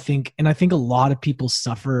 That's why I think a lot of people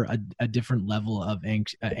suffer a different level of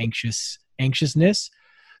anxiousness.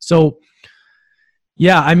 So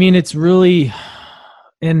yeah, I mean, it's really,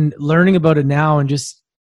 and learning about it now and just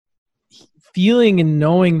feeling and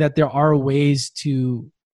knowing that there are ways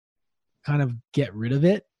to kind of get rid of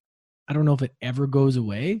it. I don't know if it ever goes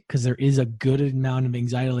away because there is a good amount of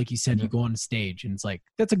anxiety. Like you said, you go on stage and it's like,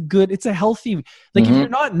 it's a healthy, like if you're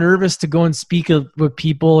not nervous to go and speak with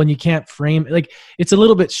people and you can't frame, like it's a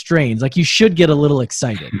little bit strange. Like you should get a little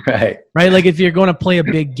excited, right? Like if you're going to play a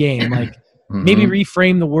big game, like maybe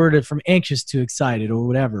reframe the word from anxious to excited or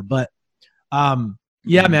whatever. But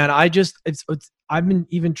yeah, man, I've been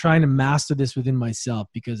even trying to master this within myself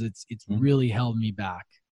because it's really held me back.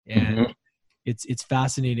 And it's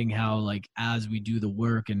fascinating how like as we do the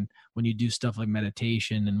work and when you do stuff like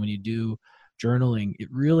meditation and when you do journaling, it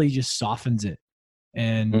really just softens it.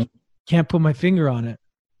 And can't put my finger on it,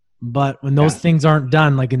 but when those things aren't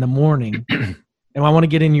done, like in the morning, and I want to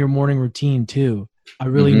get in your morning routine too, I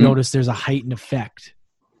really notice there's a heightened effect,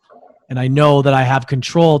 and I know that I have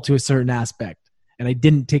control to a certain aspect, and I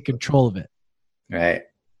didn't take control of it. Right.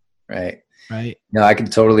 No, I can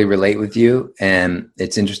totally relate with you. And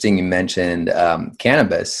it's interesting you mentioned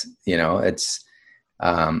cannabis. You know, it's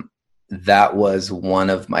that was one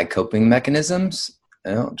of my coping mechanisms,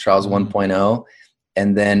 you know, Charles 1.0.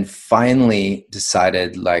 And then finally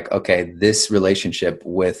decided like, okay, this relationship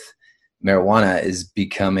with marijuana is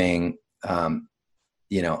becoming,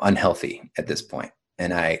 you know, unhealthy at this point.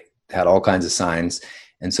 And I had all kinds of signs.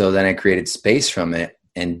 And so then I created space from it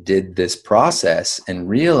and did this process and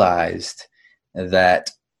realized that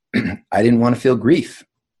I didn't want to feel grief.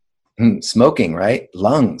 Smoking, right?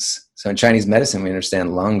 Lungs. So in Chinese medicine, we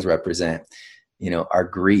understand lungs represent, you know, our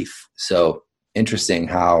grief. So interesting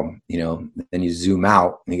how, you know, then you zoom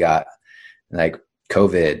out and you got like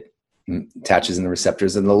COVID attaches in the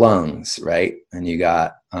receptors in the lungs, right? And you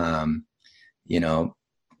got, you know,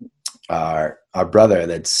 our brother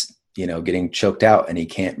that's, you know, getting choked out and he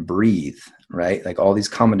can't breathe, right? Like all these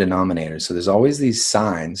common denominators. So there's always these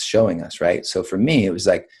signs showing us, right? So for me, it was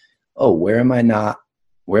like, oh, where am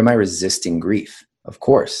I resisting grief? Of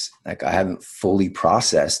course, like I haven't fully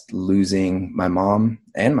processed losing my mom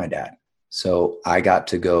and my dad. So I got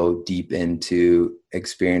to go deep into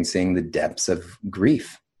experiencing the depths of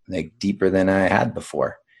grief, like deeper than I had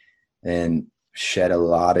before, and shed a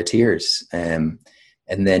lot of tears. And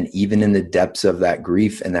then even in the depths of that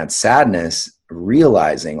grief and that sadness,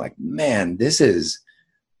 realizing like, man,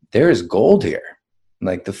 there is gold here.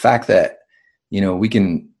 Like the fact that, you know, we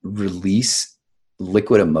can release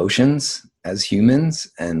liquid emotions as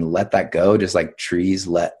humans and let that go, just like trees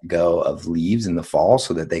let go of leaves in the fall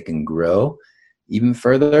so that they can grow even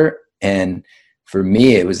further. And for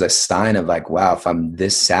me, it was a sign of like, wow, if I'm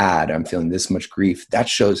this sad, I'm feeling this much grief, that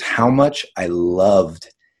shows how much I loved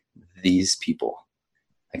these people.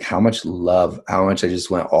 Like how much I just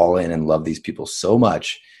went all in and loved these people so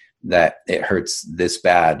much that it hurts this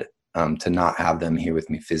bad to not have them here with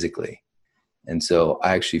me physically. And so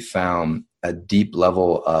I actually found a deep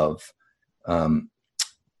level of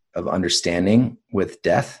understanding with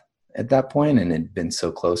death at that point, and it had been so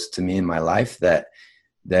close to me in my life that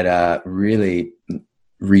really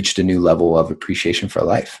reached a new level of appreciation for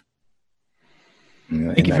life. You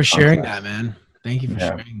know, thank you for sharing that, man. Thank you for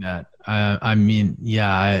sharing that. I mean,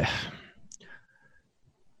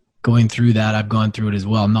 going through that, I've gone through it as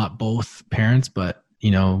well. Not both parents, but you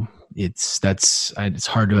know, it's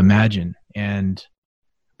hard to imagine. And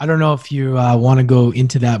I don't know if you want to go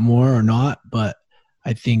into that more or not, but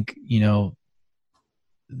I think, you know,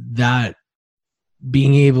 that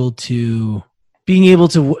being able to,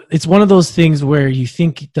 it's one of those things where you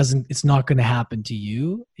think it's not going to happen to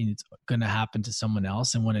you and it's going to happen to someone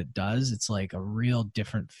else. And when it does, it's like a real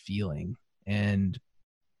different feeling. And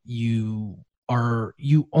you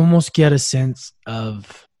almost get a sense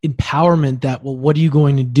of empowerment that, well, what are you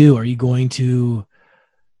going to do? Are you going to,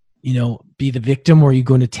 you know, be the victim, or are you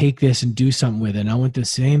going to take this and do something with it? And I went through the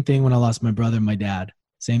same thing when I lost my brother and my dad.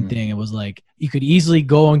 Same thing. It was like, you could easily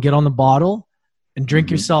go and get on the bottle and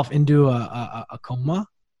drink yourself into a coma,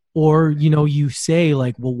 or, you know, you say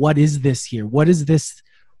like, well, what is this here? What is this?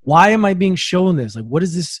 Why am I being shown this? Like, what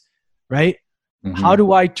is this? Right. How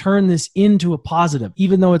do I turn this into a positive,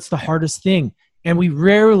 even though it's the hardest thing? And we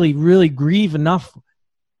rarely really grieve enough.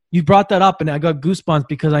 You brought that up and I got goosebumps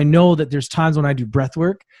because I know that there's times when I do breath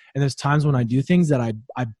work and there's times when I do things that I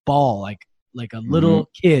bawl like a little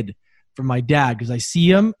kid for my dad because I see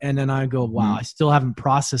him and then I go, wow, I still haven't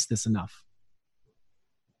processed this enough.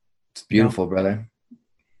 It's beautiful, brother.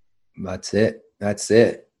 That's it.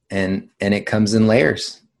 And it comes in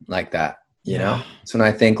layers like that, you know? So when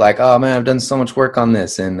I think like, oh man, I've done so much work on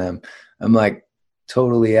this and I'm like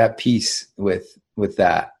totally at peace with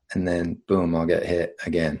that. And then boom, I'll get hit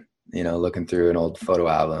again, you know, looking through an old photo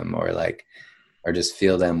album or just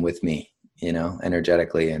feel them with me, you know,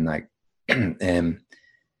 energetically and like, and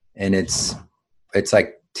it's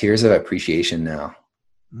like tears of appreciation now,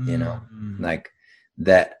 you know, like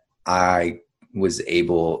that I was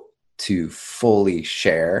able to fully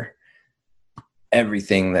share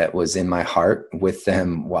everything that was in my heart with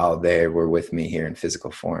them while they were with me here in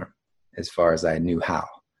physical form, as far as I knew how,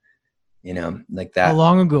 you know, like that. How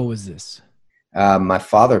long ago was this? My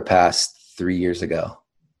father passed 3 years ago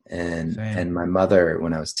and my mother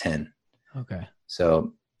when I was 10. Okay.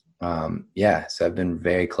 So, so I've been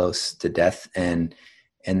very close to death and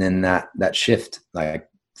then that shift, like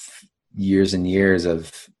years and years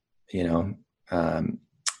of, you know,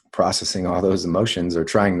 processing all those emotions or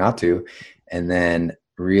trying not to, and then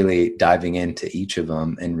really diving into each of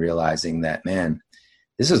them and realizing that, man,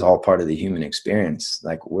 this is all part of the human experience.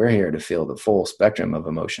 Like we're here to feel the full spectrum of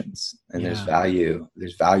emotions and there's value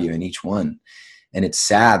in each one. And it's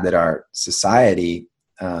sad that our society,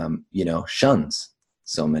 you know, shuns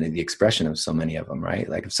the expression of so many of them, right?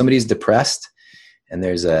 Like if somebody's depressed and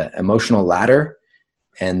there's a emotional ladder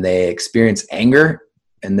and they experience anger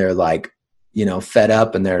and they're like, you know, fed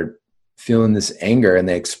up and they're feeling this anger and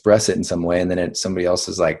they express it in some way. And then somebody else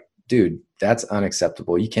is like, dude, that's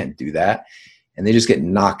unacceptable. You can't do that. And they just get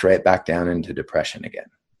knocked right back down into depression again.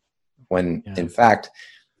 When in fact,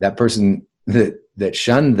 that person that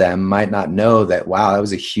shunned them might not know that, wow, that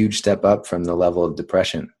was a huge step up from the level of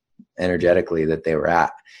depression energetically that they were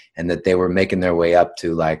at, and that they were making their way up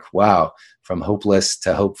to like, wow, from hopeless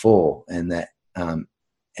to hopeful. And that, and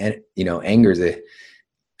you know, anger is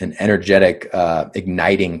an energetic,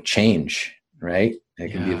 igniting change, right?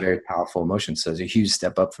 It can be a very powerful emotion. So it's a huge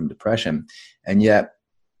step up from depression. And yet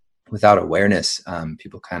without awareness,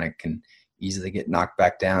 people kind of can easily get knocked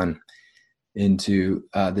back down into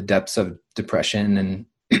the depths of depression. And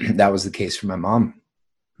that was the case for my mom.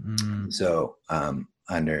 So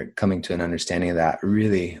coming to an understanding of that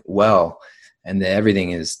really well, and that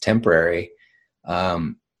everything is temporary,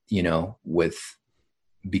 you know, with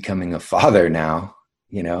becoming a father now,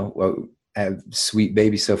 you know, sweet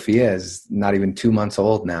baby Sophia is not even 2 months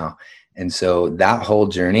old now. And so that whole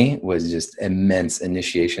journey was just immense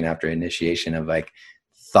initiation after initiation of like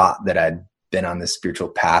thought that I'd been on this spiritual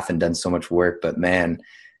path and done so much work, but man,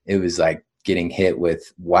 it was like getting hit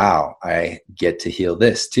with, wow, I get to heal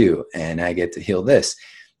this too. And I get to heal this.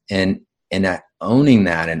 And owning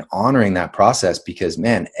that and honoring that process, because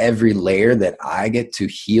man, every layer that I get to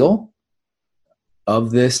heal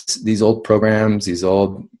of these old programs, these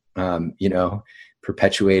old, you know,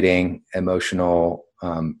 perpetuating emotional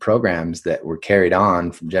programs that were carried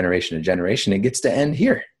on from generation to generation, it gets to end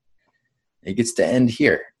here. It gets to end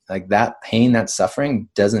here. Like that pain, that suffering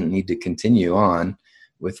doesn't need to continue on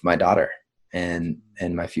with my daughter and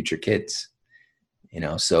my future kids, you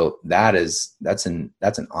know? So that's an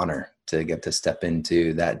honor to get to step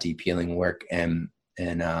into that deep healing work and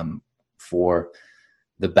for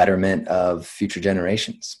the betterment of future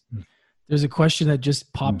generations. There's a question that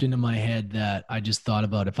just popped into my head that I just thought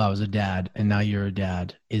about if I was a dad, and now you're a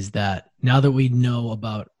dad, is that now that we know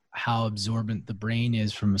about how absorbent the brain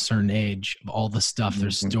is from a certain age of all the stuff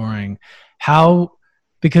they're storing,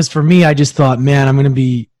 because for me, I just thought, man, I'm going to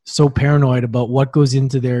be so paranoid about what goes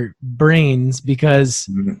into their brains because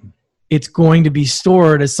it's going to be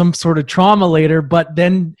stored as some sort of trauma later. But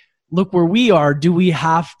then look where we are. Do we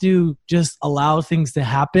have to just allow things to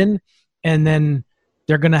happen and then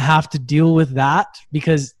they're going to have to deal with that?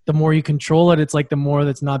 Because the more you control it, it's like the more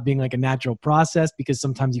that's not being like a natural process, because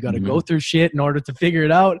sometimes you got to go through shit in order to figure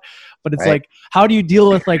it out. But it's like, how do you deal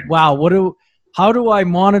with like, wow, how do I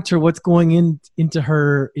monitor what's going into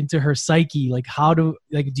her psyche? Like, do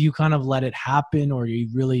you kind of let it happen, or are you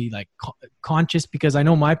really like conscious? Because I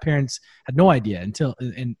know my parents had no idea until,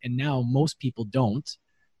 and now most people don't,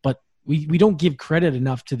 but we don't give credit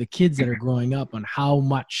enough to the kids that are growing up on how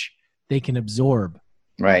much they can absorb.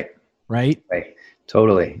 Right.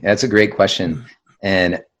 Totally. That's a great question.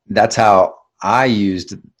 And that's how I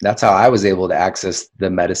was able to access the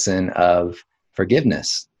medicine of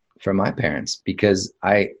forgiveness from my parents, because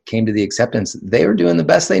I came to the acceptance they were doing the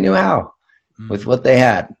best they knew how with what they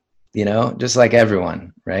had, you know, just like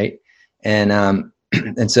everyone. Right. And,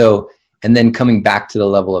 and then coming back to the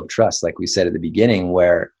level of trust, like we said at the beginning,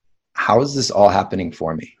 where how is this all happening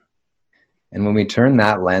for me? And when we turn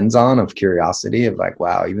that lens on of curiosity of like,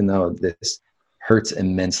 wow, even though this hurts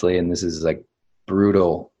immensely and this is like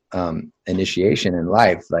brutal initiation in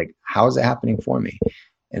life, like how is it happening for me?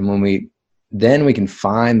 And when we can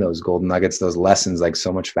find those golden nuggets, those lessons, like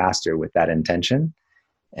so much faster with that intention,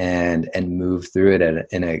 and move through it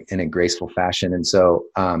in a graceful fashion. And so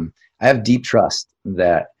I have deep trust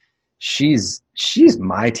that she's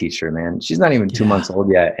my teacher, man. She's not even 2 months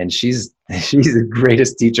old yet, and she's the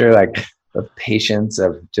greatest teacher, like of patience,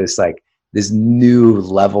 of just like this new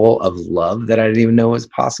level of love that I didn't even know was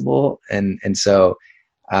possible. And so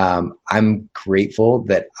I'm grateful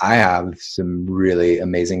that I have some really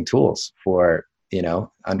amazing tools for, you know,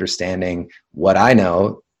 understanding what I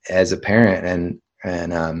know as a parent,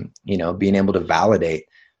 and you know, being able to validate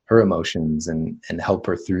her emotions and help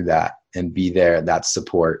her through that, and be there, that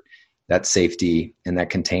support, that safety, and that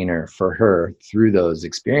container for her through those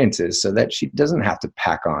experiences, so that she doesn't have to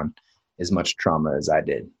pack on as much trauma as I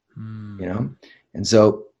did, you know? And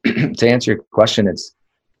so to answer your question, it's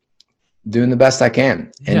doing the best I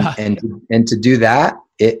can. And to do that,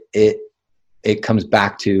 it comes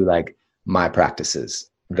back to like my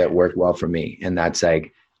practices that work well for me. And that's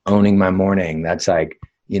like owning my morning. That's like,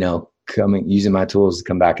 you know, using my tools to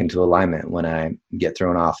come back into alignment when I get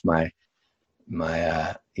thrown off my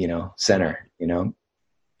you know, center, you know?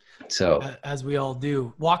 So as we all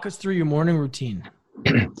do, walk us through your morning routine.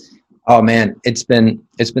 Oh man, it's been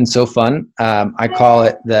so fun. I call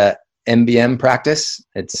it the MBM practice.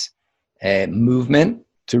 It's a movement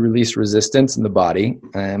to release resistance in the body,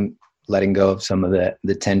 letting go of some of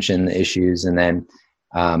the tension issues, and then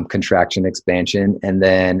contraction, expansion, and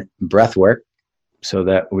then breath work, so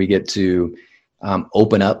that we get to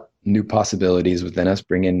open up new possibilities within us,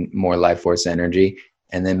 bring in more life force energy,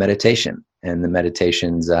 and then meditation. And the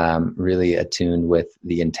meditation's really attuned with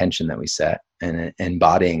the intention that we set, and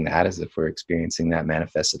embodying that as if we're experiencing that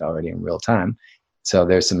manifested already in real time. So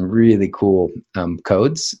there's some really cool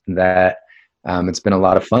codes that it's been a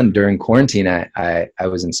lot of fun. During quarantine, I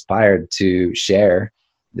was inspired to share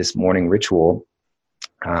this morning ritual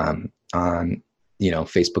on, you know,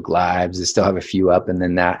 Facebook Lives. I still have a few up, and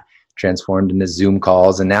then that transformed into Zoom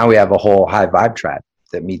calls. And now we have a whole high vibe tribe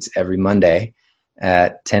that meets every Monday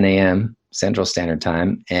at 10 a.m. Central Standard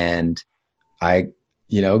Time. And I,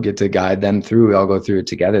 you know, get to guide them through. We all go through it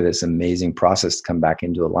together, this amazing process to come back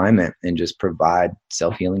into alignment and just provide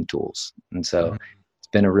self-healing tools. And so it's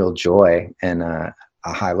been a real joy and a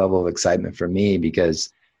high level of excitement for me, because,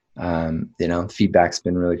 you know, feedback's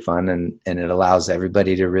been really fun, and it allows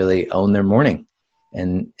everybody to really own their morning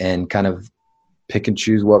and kind of pick and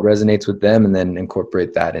choose what resonates with them, and then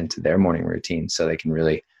incorporate that into their morning routine, so they can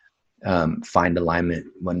really find alignment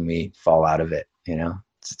when we fall out of it. You know,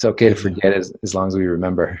 it's okay to forget as long as we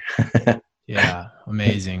remember. Yeah.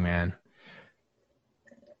 Amazing, man.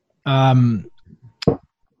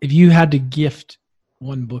 If you had to gift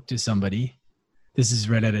one book to somebody, this is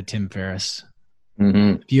right out of Tim Ferriss.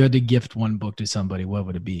 Mm-hmm. If you had to gift one book to somebody, what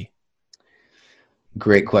would it be?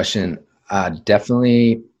 Great question.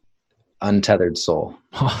 Definitely Untethered Soul.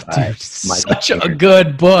 Oh, dude, such a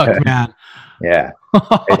good book, man. Yeah.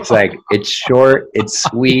 It's like, it's short, it's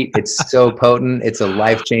sweet, it's so potent, it's a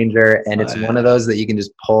life changer. And it's one of those that you can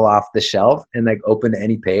just pull off the shelf and like open to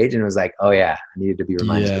any page. And it was like, oh yeah, I needed to be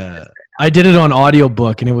reminded. Yeah. I did it on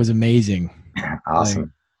audiobook and it was amazing. Awesome.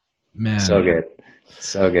 Like, man. So good.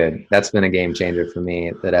 So good. That's been a game changer for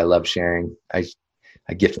me that I love sharing. I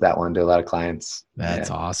gift that one to a lot of clients.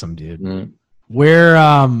 That's awesome, dude. Mm-hmm. Where,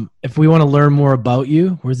 if we want to learn more about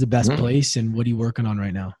you, where's the best place, and what are you working on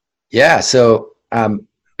right now? Yeah. So,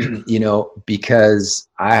 you know, because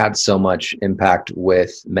I had so much impact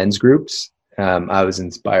with men's groups, I was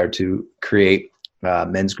inspired to create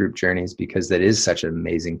men's group journeys, because that is such an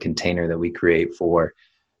amazing container that we create for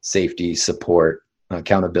safety, support,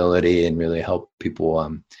 accountability, and really help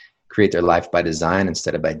people create their life by design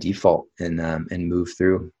instead of by default, and move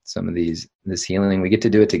through some of this healing. We get to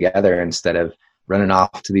do it together instead of running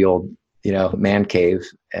off to the old, you know, man cave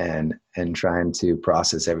and trying to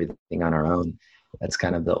process everything on our own. That's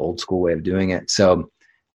kind of the old school way of doing it. So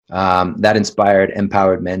that inspired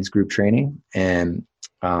Empowered Men's Group Training. And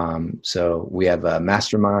so we have a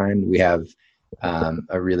mastermind, we have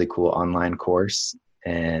a really cool online course,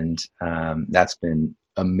 and that's been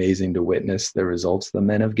amazing to witness the results the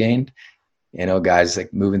men have gained. You know, guys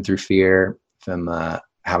like moving through fear from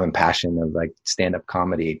having passion of like stand-up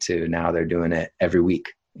comedy to now they're doing it every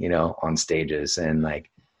week, you know, on stages. And like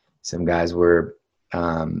some guys were,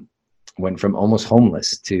 went from almost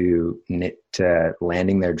homeless to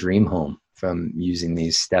landing their dream home from using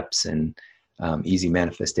these steps and easy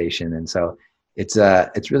manifestation. And so it's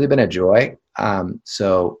really been a joy.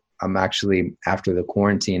 So I'm actually, after the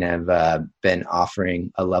quarantine, I've been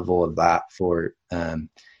offering a level of that for a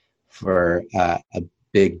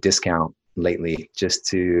big discount lately, just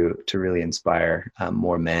to really inspire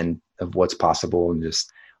more men of what's possible, and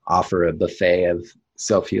just offer a buffet of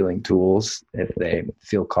self-healing tools if they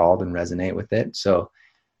feel called and resonate with it. So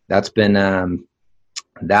that's been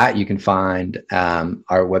that. You can find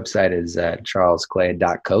our website is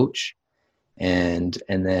charlesclay.coach, and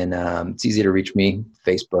then it's easy to reach me.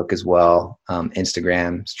 Facebook as well,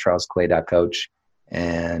 Instagram is charlesclay.coach,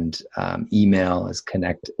 and email is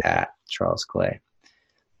connect@charlesclay.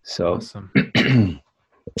 So Awesome.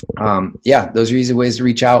 Yeah, those are easy ways to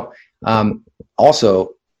reach out.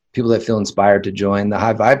 Also, people that feel inspired to join the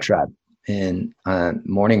High Vibe Tribe in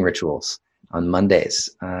morning rituals on Mondays.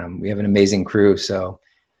 We have an amazing crew, so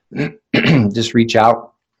just reach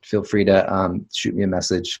out. Feel free to shoot me a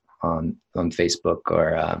message on Facebook,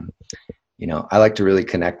 or you know, I like to really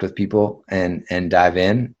connect with people and dive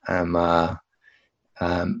in. I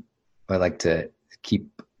like to keep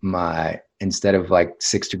instead of like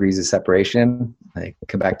 6 degrees of separation, I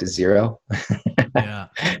come back to 0. Yeah.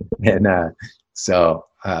 And so,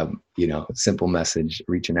 you know, simple message,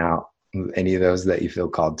 reaching out. Any of those that you feel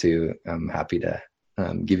called to, I'm happy to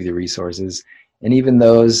give you the resources. And even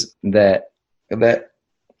those that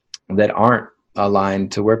aren't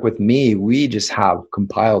aligned to work with me, we just have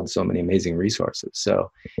compiled so many amazing resources. So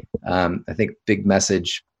I think big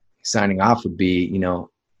message signing off would be, you know,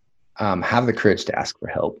 have the courage to ask for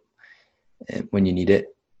help when you need it.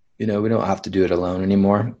 You know, we don't have to do it alone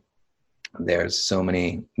anymore. There's so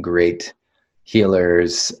many great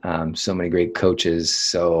healers, so many great coaches,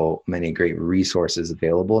 so many great resources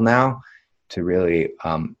available now to really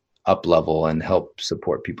up level and help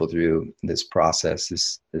support people through this process,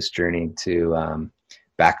 this journey to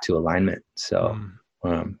back to alignment. So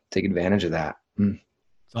take advantage of that.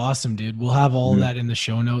 It's awesome, dude. We'll have all of that in the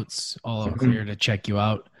show notes, all clear to check you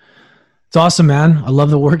out. It's awesome, man. I love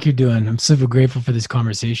the work you're doing. I'm super grateful for this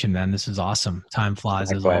conversation, man. This is awesome. Time flies.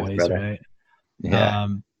 Likewise, as always, brother. Right? Yeah.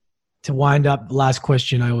 To wind up, the last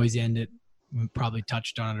question, I always end it. We probably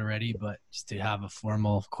touched on it already, but just to have a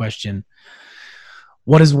formal question.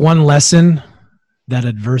 What is one lesson that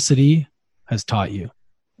adversity has taught you?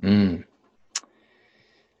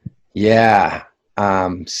 Yeah.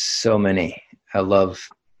 So many. I love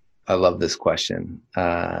this question.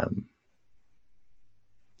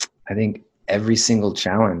 I think every single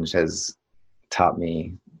challenge has taught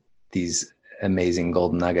me these amazing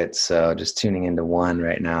golden nuggets. So just tuning into one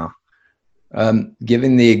right now.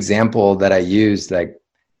 Giving the example that I used, like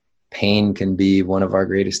pain can be one of our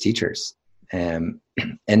greatest teachers. And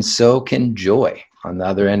so can joy on the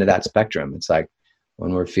other end of that spectrum. It's like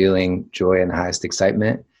when we're feeling joy and highest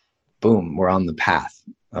excitement, boom, we're on the path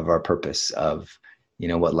of our purpose, of, you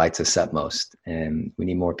know, what lights us up most. And we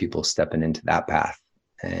need more people stepping into that path.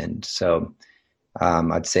 And so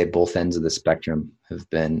I'd say both ends of the spectrum have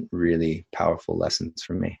been really powerful lessons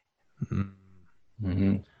for me.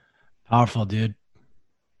 Powerful, dude.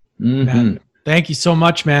 Man, thank you so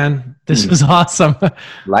much, man. This was awesome.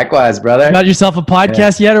 Likewise, brother. You got yourself a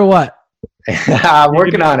podcast yet or what? I'm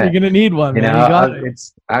working on it. You're going to need one, man. You know, you got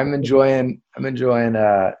it. I'm enjoying,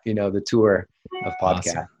 you know, the tour of podcasts.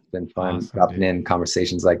 Awesome. It's been fun dropping in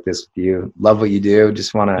conversations like this with you. Love what you do.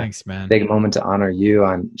 Just want to take a moment to honor you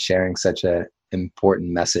on sharing such a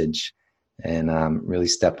important message and really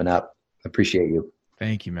stepping up. Appreciate you.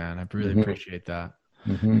 Thank you, man. I really appreciate that.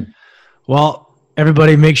 Well,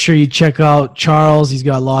 everybody, make sure you check out Charles. He's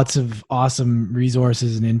got lots of awesome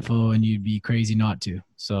resources and info, and you'd be crazy not to.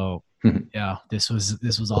 So yeah, this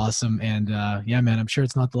was awesome. And yeah, man, I'm sure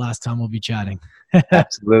it's not the last time we'll be chatting.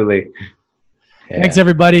 Absolutely. Yeah. Thanks,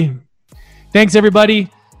 everybody.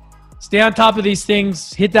 Stay on top of these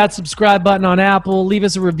things. Hit that subscribe button on Apple. Leave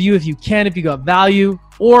us a review if you can, if you got value,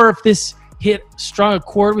 or if this hit strong a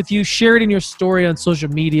chord with you, share it in your story on social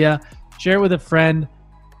media. Share it with a friend.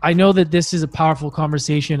 I know that this is a powerful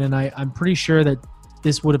conversation, and I'm pretty sure that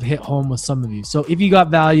this would have hit home with some of you. So if you got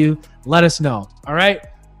value, let us know. All right?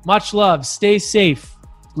 Much love. Stay safe.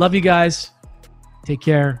 Love you guys. Take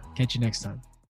care. Catch you next time.